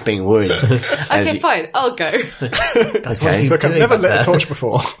snapping wood. Okay, fine, I'll go. Guys, what are you Okay. Look, I've doing never back lit there? a torch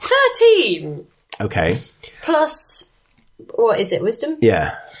before. 13! Okay. Plus What is it, wisdom?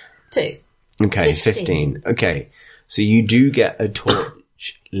 Yeah. 2. Okay, 15. Okay, so you do get a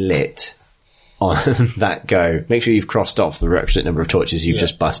torch lit on that go. Make sure you've crossed off the requisite number of torches you've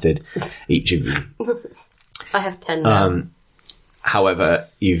just busted, each of you. I have 10 now. However,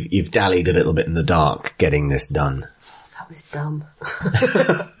 you've dallied a little bit in the dark getting this done. That was dumb.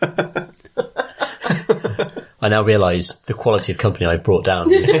 I now realise the quality of company I brought down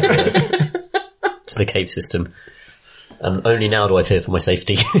to the cave system. And only now do I fear for my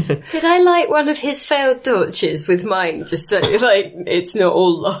safety. Could I light one of his failed torches with mine, just so, like, it's not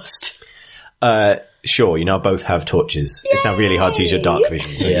all lost? Sure, you now both have torches. Yay! It's now really hard to use your dark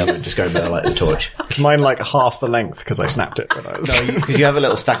vision, so you just go and light the torch. Is mine like half the length because I snapped it when I was... No, because you have a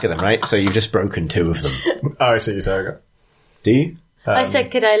little stack of them, right? So you've just broken 2 of them. Oh, I see. So I got... Do you? I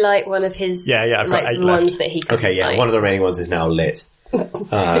said, could I light one of his, I've got 8 the left. ones that he could Okay, yeah, light? one of the remaining ones is now lit.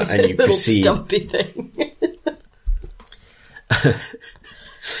 And you Little proceed... stumpy thing.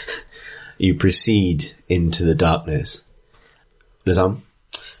 You proceed into the darkness. Lazam?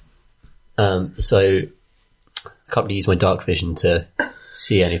 So I can't really use my dark vision to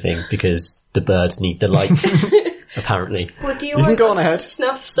see anything because the birds need the light, apparently. Well, do you can want go us on ahead. to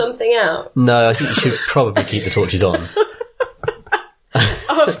snuff something out No, I think you should probably keep the torches on.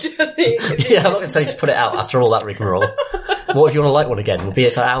 after the... Yeah, I'm not going to say to put it out after all that rigmarole. What if you want to light one again? We'll be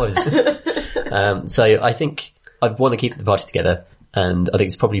here for hours. So I think I want to keep the party together, and I think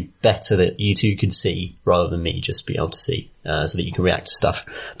it's probably better that you two can see rather than me just be able to see, so that you can react to stuff.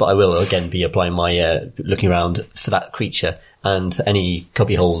 But I will again be applying my looking around for that creature and for any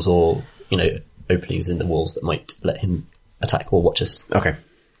cubby holes or openings in the walls that might let him attack or watch us. Okay.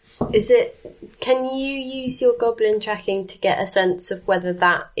 Can you use your goblin tracking to get a sense of whether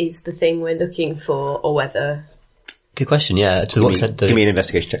that is the thing we're looking for, or whether... Good question, yeah. To what extent Give me an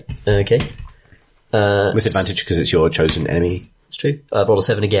investigation check. Okay. With advantage because it's your chosen enemy. It's true. I've rolled a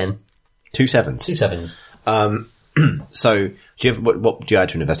 7 again. 2 sevens. 2 sevens. So, do you have, what do you add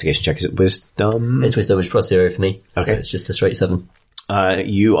to an investigation check? Is it wisdom? It's wisdom, which is plus 0 for me. Okay. So it's just a straight 7.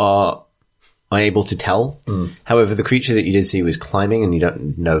 You are unable to tell. However, the creature that you did see was climbing, and you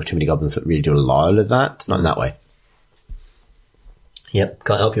don't know of too many goblins that really do a lot of that. Not in that way. Yep,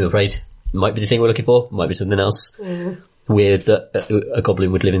 can't help you, I'm afraid. Might be the thing we're looking for, might be something else. Weird that a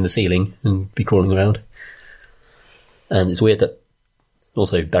goblin would live in the ceiling and be crawling around. And it's weird that,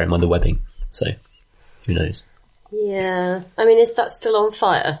 also bear in mind the webbing, so who knows. Yeah. I mean, is that still on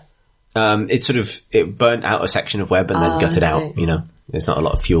fire? It burnt out a section of web and then gutted out, There's not a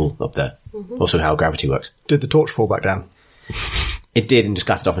lot of fuel up there. Also how gravity works. Did the torch fall back down? It did, and just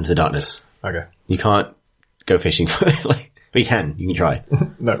scattered off into the darkness. Okay. You can't go fishing for it. Well, you can try.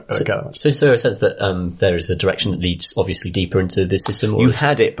 No, I don't care that much. So is there a sense that there is a direction that leads obviously deeper into this system? Or You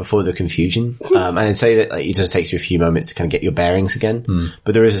had it before the confusion, and I'd say that it just takes you a few moments to kind of get your bearings again.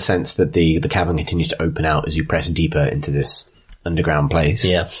 But there is a sense that the cavern continues to open out as you press deeper into this underground place.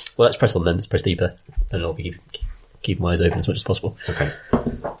 Yeah. Well, let's press on then. Let's press deeper. And I'll be keeping my eyes open as much as possible. Okay.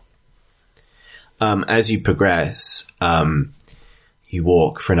 As you progress, you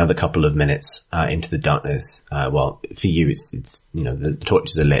walk for another couple of minutes into the darkness. Well, for you, it's the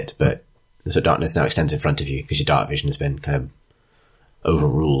torches are lit, but the sort of darkness now extends in front of you because your dark vision has been kind of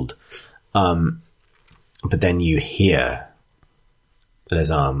overruled. But then you hear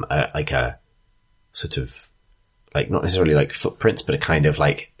Lazam like a sort of not necessarily like footprints, but a kind of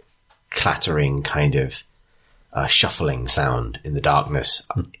like clattering kind of shuffling sound in the darkness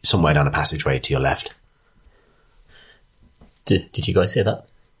somewhere down a passageway to your left. Did you guys hear that?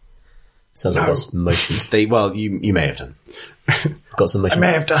 Sounds like there's motions. You may have done. Got some motion. I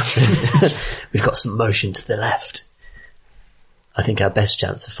may have done. We've got some motion to the left. I think our best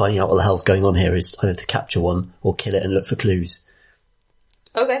chance of finding out what the hell's going on here is either to capture one or kill it and look for clues.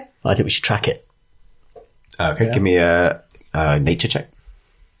 Okay. I think we should track it. Okay, Give me a nature check.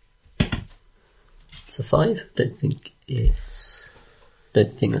 It's a 5. Don't think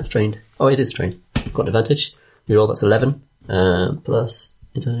that's trained. Oh, it is trained. Got an advantage. Reroll, that's 11. Plus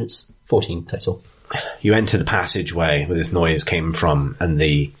intelligence, 14 total. You enter the passageway where this noise came from, and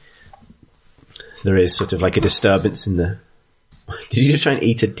there is sort of like a disturbance in the... Did you just try and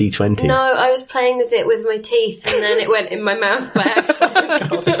eat a D20? No, I was playing with it with my teeth, and then it went in my mouth by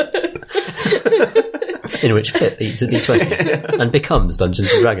accident. In which Pip eats a D20 and becomes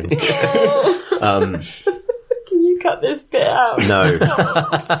Dungeons and Dragons. Can you cut this bit out? No.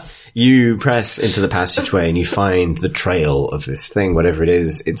 You press into the passageway and you find the trail of this thing, whatever it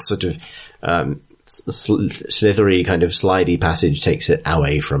is. It's sort of slithery, kind of slidey passage takes it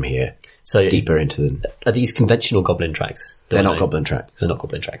away from here. So deeper into the... Are these conventional goblin tracks? They're not goblin tracks. They're not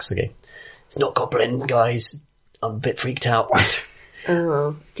goblin tracks, okay. It's not goblin, guys. I'm a bit freaked out.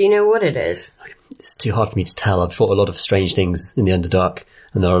 Oh, do you know what it is? It's too hard for me to tell. I've fought a lot of strange things in the Underdark,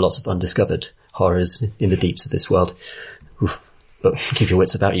 and there are lots of undiscovered horrors in the deeps of this world. Oof. But keep your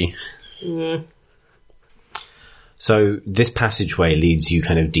wits about you. So this passageway leads you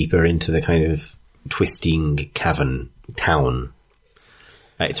kind of deeper into the kind of twisting cavern town.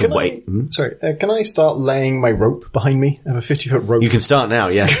 It's Sorry, can I start laying my rope behind me? I have a 50-foot rope. You can start now,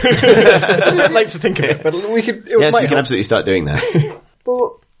 yeah. It's a bit late to think of it, but we could. Yes, you can absolutely start doing that.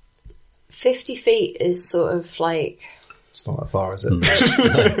 But 50 feet is sort of like... It's not that far, is it?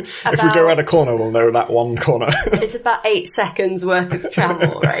 If we go around a corner, we'll know that one corner. It's about 8 seconds worth of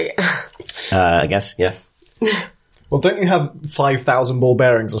travel, right? I guess, yeah. Well, don't you have 5,000 ball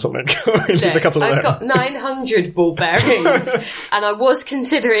bearings or something? We need a couple of I've them. got 900 ball bearings, and I was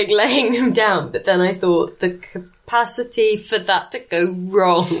considering laying them down, but then I thought the capacity for that to go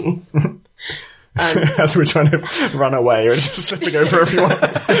wrong. As we're trying to run away, we're just slipping over everyone.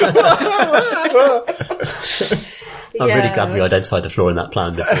 I'm really glad we identified the flaw in that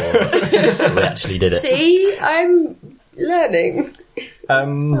plan before we actually did it. See, I'm learning. It's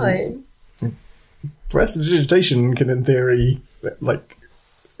fine. Prestidigitation can, in theory, like,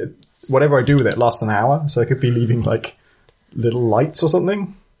 whatever I do with it lasts an hour, so I could be leaving, like, little lights or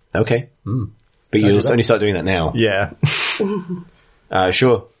something. Okay. But you'll only start doing that now. Yeah.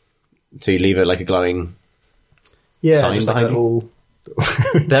 Sure. So you leave it like a glowing sign just like behind a little...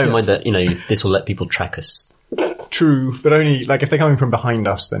 Bear in mind that, this will let people track us. True, but only, like, if they're coming from behind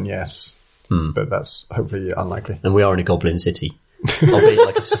us, then yes. But that's hopefully unlikely. And we are in a goblin city. Albeit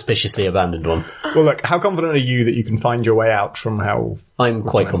like a suspiciously abandoned one. Well, look, how confident are you that you can find your way out from how... I'm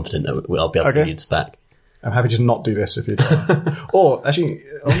quite confident that I'll be able to lead us back. I'm happy to not do this if you don't. Or, actually,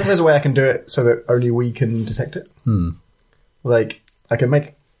 I wonder if there's a way I can do it so that only we can detect it. Like, I can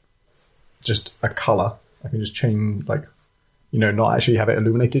make just a colour. I can just change, like, not actually have it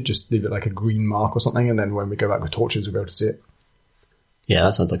illuminated, just leave it like a green mark or something, and then when we go back with torches, we'll be able to see it. Yeah,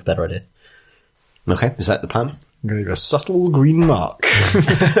 that sounds like a better idea. Okay, is that the plan? I'm going to leave a subtle green mark.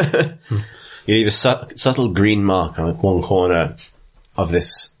 You leave a subtle green mark on one corner of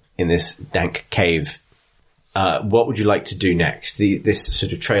this, in this dank cave. What would you like to do next? This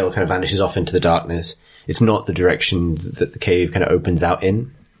sort of trail kind of vanishes off into the darkness. It's not the direction that the cave kind of opens out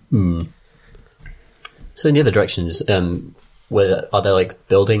in. So in the other directions, are there like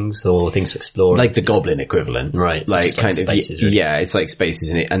buildings or things to explore? Like the goblin equivalent. Right. So Like just kind of, spaces, really. yeah, it's like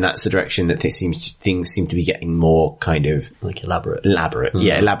spaces in it. And that's the direction that things seem to be getting more kind of Like elaborate.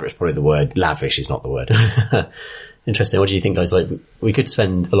 Yeah, elaborate is probably the word. Lavish is not the word. Interesting. What do you think, guys? Like, we could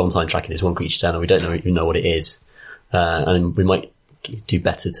spend a long time tracking this one creature down, and we don't even know what it is. And we might do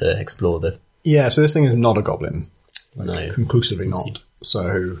better to explore the... Yeah, so this thing is not a goblin. No. Conclusively not.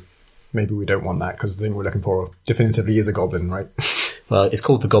 So maybe we don't want that, because the thing we're looking for definitively is a goblin, right? Well, it's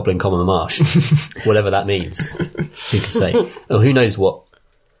called the Goblin Common Marsh. Whatever that means. Who could say? Or who knows what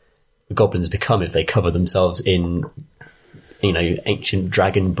the goblins become if they cover themselves in, ancient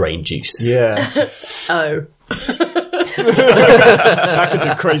dragon brain juice. Yeah. Oh. That could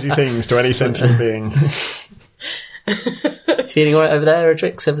do crazy things to any sentient being. Feeling alright over there,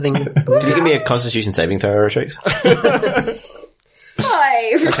 Trix? Everything? Can you give me a constitution saving throw, Trix?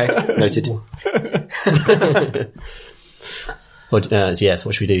 5. Okay, noted. Well, yes,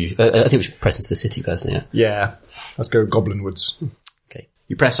 what should we do? I think we should press into the city, personally, Yeah. Let's go Goblinwoods. Okay.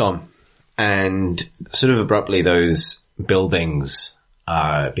 You press on, and sort of abruptly those buildings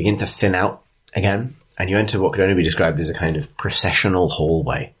begin to thin out again, and you enter what could only be described as a kind of processional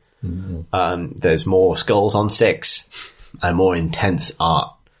hallway. There's more skulls on sticks and more intense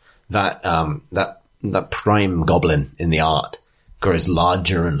art. That prime goblin in the art grows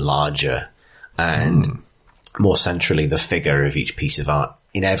larger and larger, and more centrally the figure of each piece of art,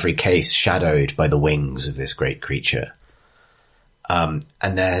 in every case shadowed by the wings of this great creature. And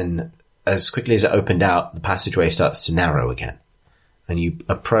then as quickly as it opened out, the passageway starts to narrow again, and you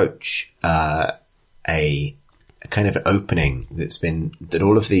approach a kind of opening that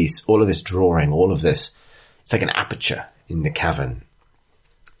all of this drawing, all of this, it's like an aperture in the cavern.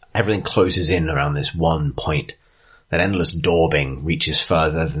 Everything closes in around this one point. That endless daubing reaches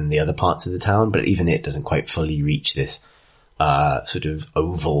further than the other parts of the town, but even it doesn't quite fully reach this sort of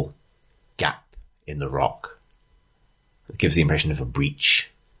oval gap in the rock. It gives the impression of a breach.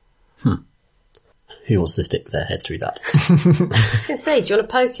 Who wants to stick their head through that? I was going to say, do you want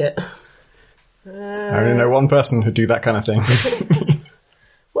to poke it? I only know one person who'd do that kind of thing.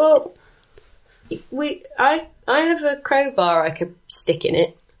 Well, I have a crowbar I could stick in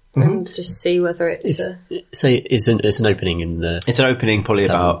it and just see whether it's So it's an opening in the... It's an opening probably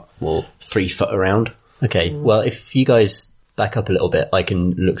about wall. 3 foot around. Okay, well, if you guys back up a little bit, I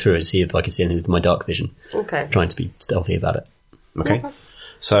can look through and see if I can see anything with my dark vision. Okay. Trying to be stealthy about it. Okay.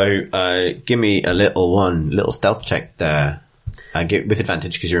 So, give me a little stealth check there. With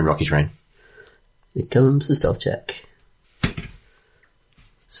advantage because you're in rocky terrain. Here comes the stealth check.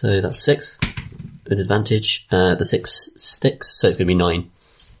 So that's 6 with advantage. The 6 sticks, so it's going to be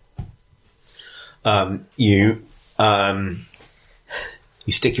 9. You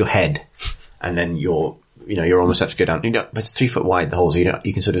stick your head, and then you're almost have to go down. But it's 3 foot wide, the hole, so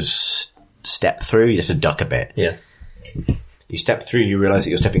you can sort of step through. You just have to duck a bit. Yeah. You step through, you realise that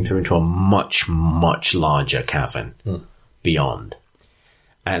you're stepping through into a much, much larger cavern beyond.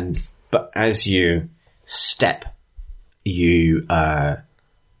 But as you step, you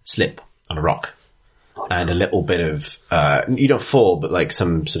slip on a rock. And a little bit of, you don't fall, but like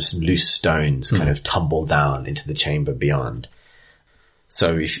some sort of loose stones kind of tumble down into the chamber beyond.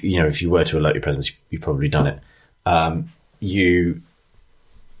 So if you were to alert your presence, you've probably done it. You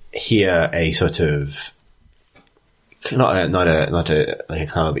hear a sort of, not a like a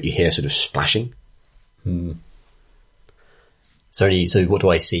cloud, but you hear sort of splashing. So what do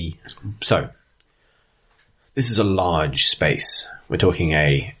I see? So, this is a large space. We're talking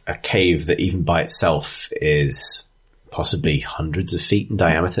a cave that even by itself is possibly hundreds of feet in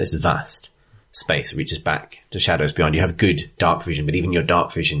diameter. It's a vast space. It reaches back to shadows beyond. You have good dark vision, but even your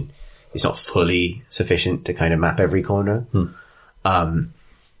dark vision is not fully sufficient to kind of map every corner.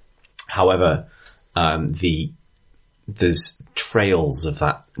 However, there's trails of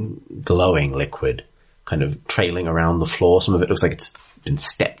that glowing liquid kind of trailing around the floor. Some of it looks like it's been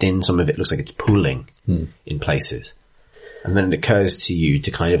stepped in. Some of it looks like it's pooling in places. And then it occurs to you to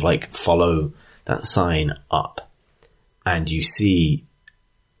kind of like follow that sign up, and you see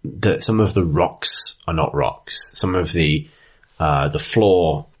that some of the rocks are not rocks. Some of the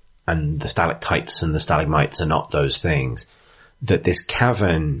floor and the stalactites and the stalagmites are not those things. That this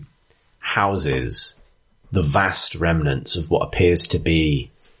cavern houses the vast remnants of what appears to be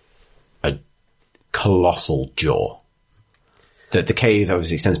a colossal jaw. That the cave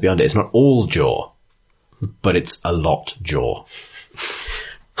obviously extends beyond it. It's not all jaw, but it's a lot jaw.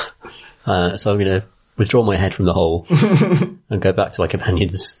 So I'm going to withdraw my head from the hole and go back to my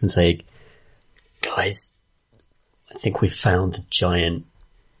companions and say, guys, I think we've found the giant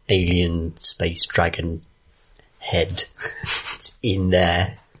alien space dragon head. It's in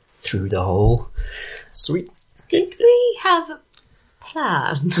there through the hole. Sweet. Did we have a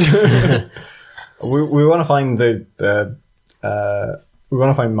plan? We want to find we want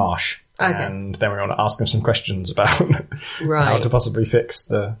to find Marsh. Okay. And then we want to ask him some questions about Right. how to possibly fix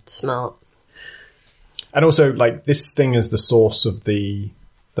the... Smart. And also, like, this thing is the source of the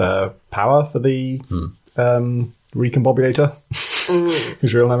power for the recombobulator,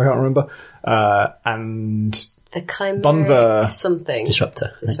 whose real name I can't remember. And The chimera Bunver- something.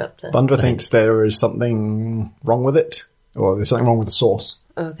 Disruptor. Bundra thinks there is something wrong with it, or there's something wrong with the source.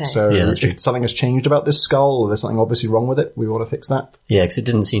 Okay. So Yeah, that's true. if something has changed about this skull, or there's something obviously wrong with it, we want to fix that. Yeah, because it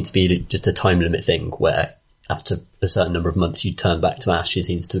didn't seem to be just a time limit thing where after a certain number of months you turn back to ash. It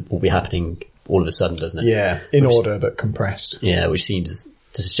seems to all be happening all of a sudden, doesn't it? Yeah, in order but compressed. Yeah, which seems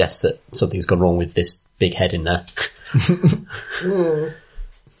to suggest that something's gone wrong with this big head in there.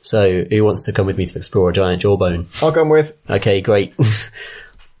 So, who wants to come with me to explore a giant jawbone? I'll come with. Okay, great.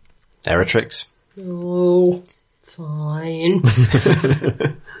 Eratrix. Oh, fine.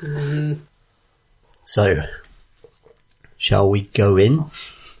 So, shall we go in?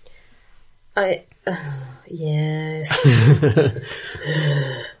 Yes.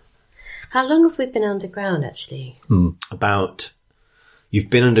 How long have we been underground, actually? You've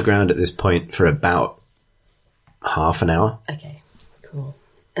been underground at this point for about half an hour. Okay, cool.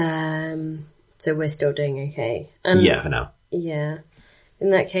 So we're still doing okay. And Yeah, for now. yeah.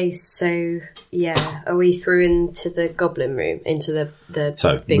 In that case, so yeah, are we through into the goblin room, into the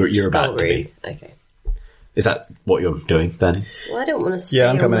So, big you're skull about to room? be. Okay. Is that what you're doing then? Well, I don't want to stay Yeah,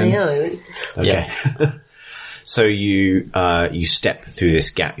 I'm on coming my in. own. Okay. So you step through this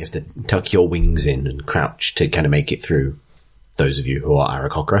gap. You have to tuck your wings in and crouch to kind of make it through. Those of you who are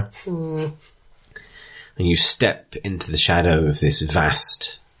Aarakocra. And you step into the shadow of this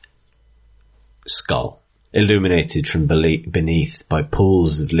vast skull, illuminated from beneath by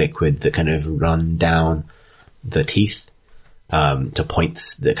pools of liquid that kind of run down the teeth to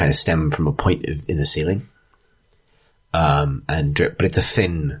points that kind of stem from a point in the ceiling and drip. But it's the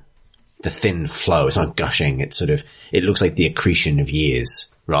thin flow. It's not gushing. It's it looks like the accretion of years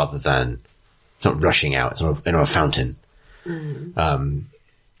rather than, it's not rushing out. It's not a fountain.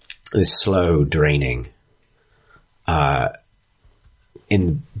 This slow draining.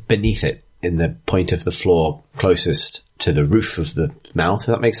 Beneath it, in the point of the floor closest to the roof of the mouth, if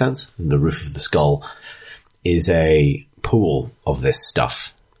that makes sense, and the roof of the skull, is a pool of this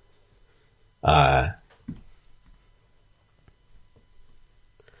stuff. You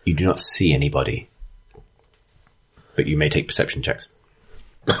do not see anybody, but you may take perception checks.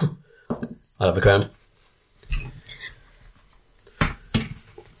 I have a ground.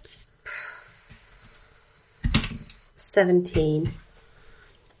 $17.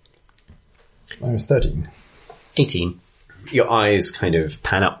 I was 13. 18. Your eyes kind of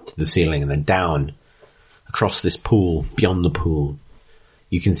pan up to the ceiling and then down across this pool, beyond the pool.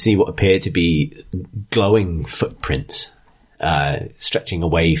 You can see what appear to be glowing footprints, stretching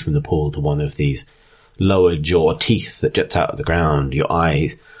away from the pool to one of these lower jaw teeth that juts out of the ground. Your eye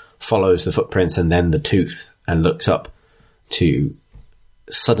follows the footprints and then the tooth and looks up to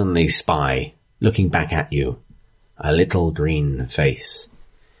suddenly spy, looking back at you, a little green face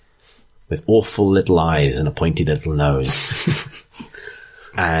with awful little eyes and a pointy little nose.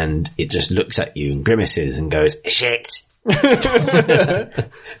 And it just looks at you and grimaces and goes, shit.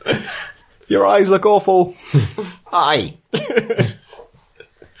 Your eyes look awful. Hi.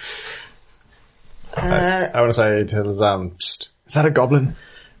 I want to say to Lazam, psst, is that a goblin?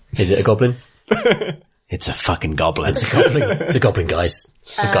 Is it a goblin? It's a fucking goblin. It's a goblin. It's a goblin, guys.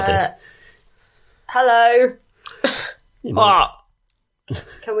 We've got this. Hello. Ah!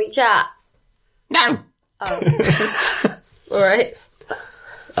 Can we chat? No. Oh. Alright.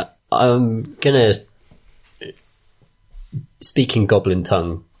 I'm gonna speak in goblin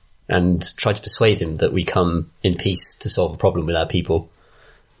tongue and try to persuade him that we come in peace to solve a problem with our people.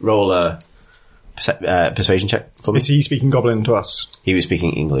 Roll a persuasion check for me. Is he speaking goblin to us? He was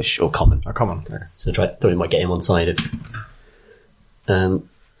speaking English or common. Oh, come on. Okay. So thought we might get him on side of...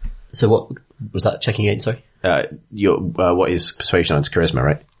 so what was that checking against, sorry? What is persuasion on? It's charisma,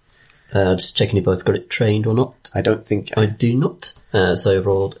 right? Just checking if I've got it trained or not. I don't think... I do not. So I've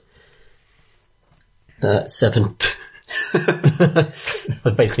rolled 7.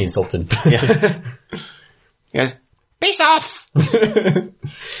 I've basically insulted him. Yeah. He goes, peace off! Can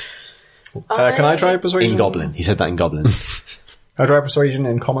I try persuasion? In goblin. He said that in goblin. Can I try persuasion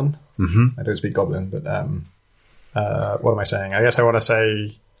in common? Mm-hmm. I don't speak goblin, but what am I saying? I guess I want to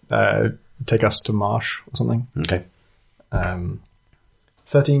say take us to Marsh or something. Okay.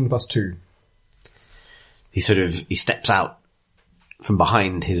 13 plus 2. He steps out from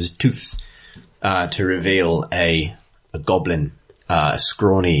behind his tooth to reveal a goblin, a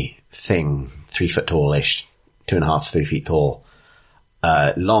scrawny thing, 3 foot tallish, 2.5, 3 feet tall,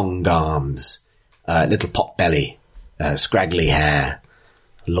 long arms, little pot belly, scraggly hair,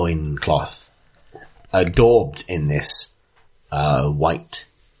 loin cloth, daubed in this white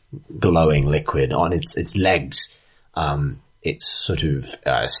glowing liquid on its legs. It's sort of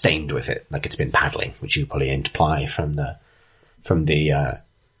stained with it, like it's been paddling, which you probably imply from the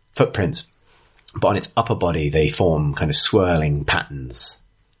footprints. But on its upper body, they form kind of swirling patterns.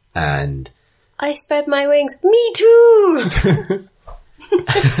 And I spread my wings. Me too!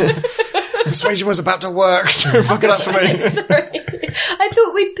 Persuasion was about to work. Don't fuck it up for me. Sorry. I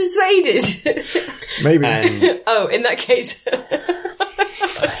thought we'd persuaded. Maybe. and Oh, in that case.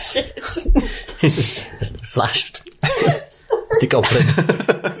 Oh, shit. Flashed. The goblin.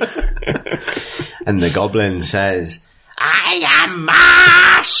 and the goblin says, I am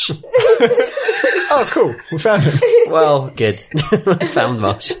Marsh! Oh, it's cool. We found him. Well, good. Found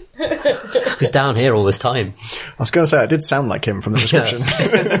Marsh. He's down here all this time. I was going to say, it did sound like him from the description.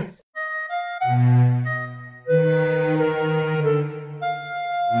 Yes.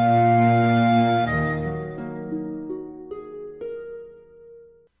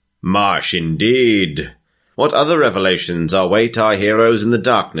 Marsh indeed. What other revelations await our heroes in the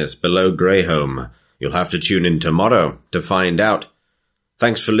darkness below Greyholme? You'll have to tune in tomorrow to find out.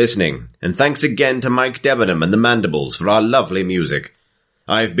 Thanks for listening, and thanks again to Mike Debenham and the Mandibles for our lovely music.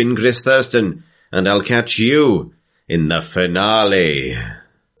 I've been Chris Thurston, and I'll catch you in the finale.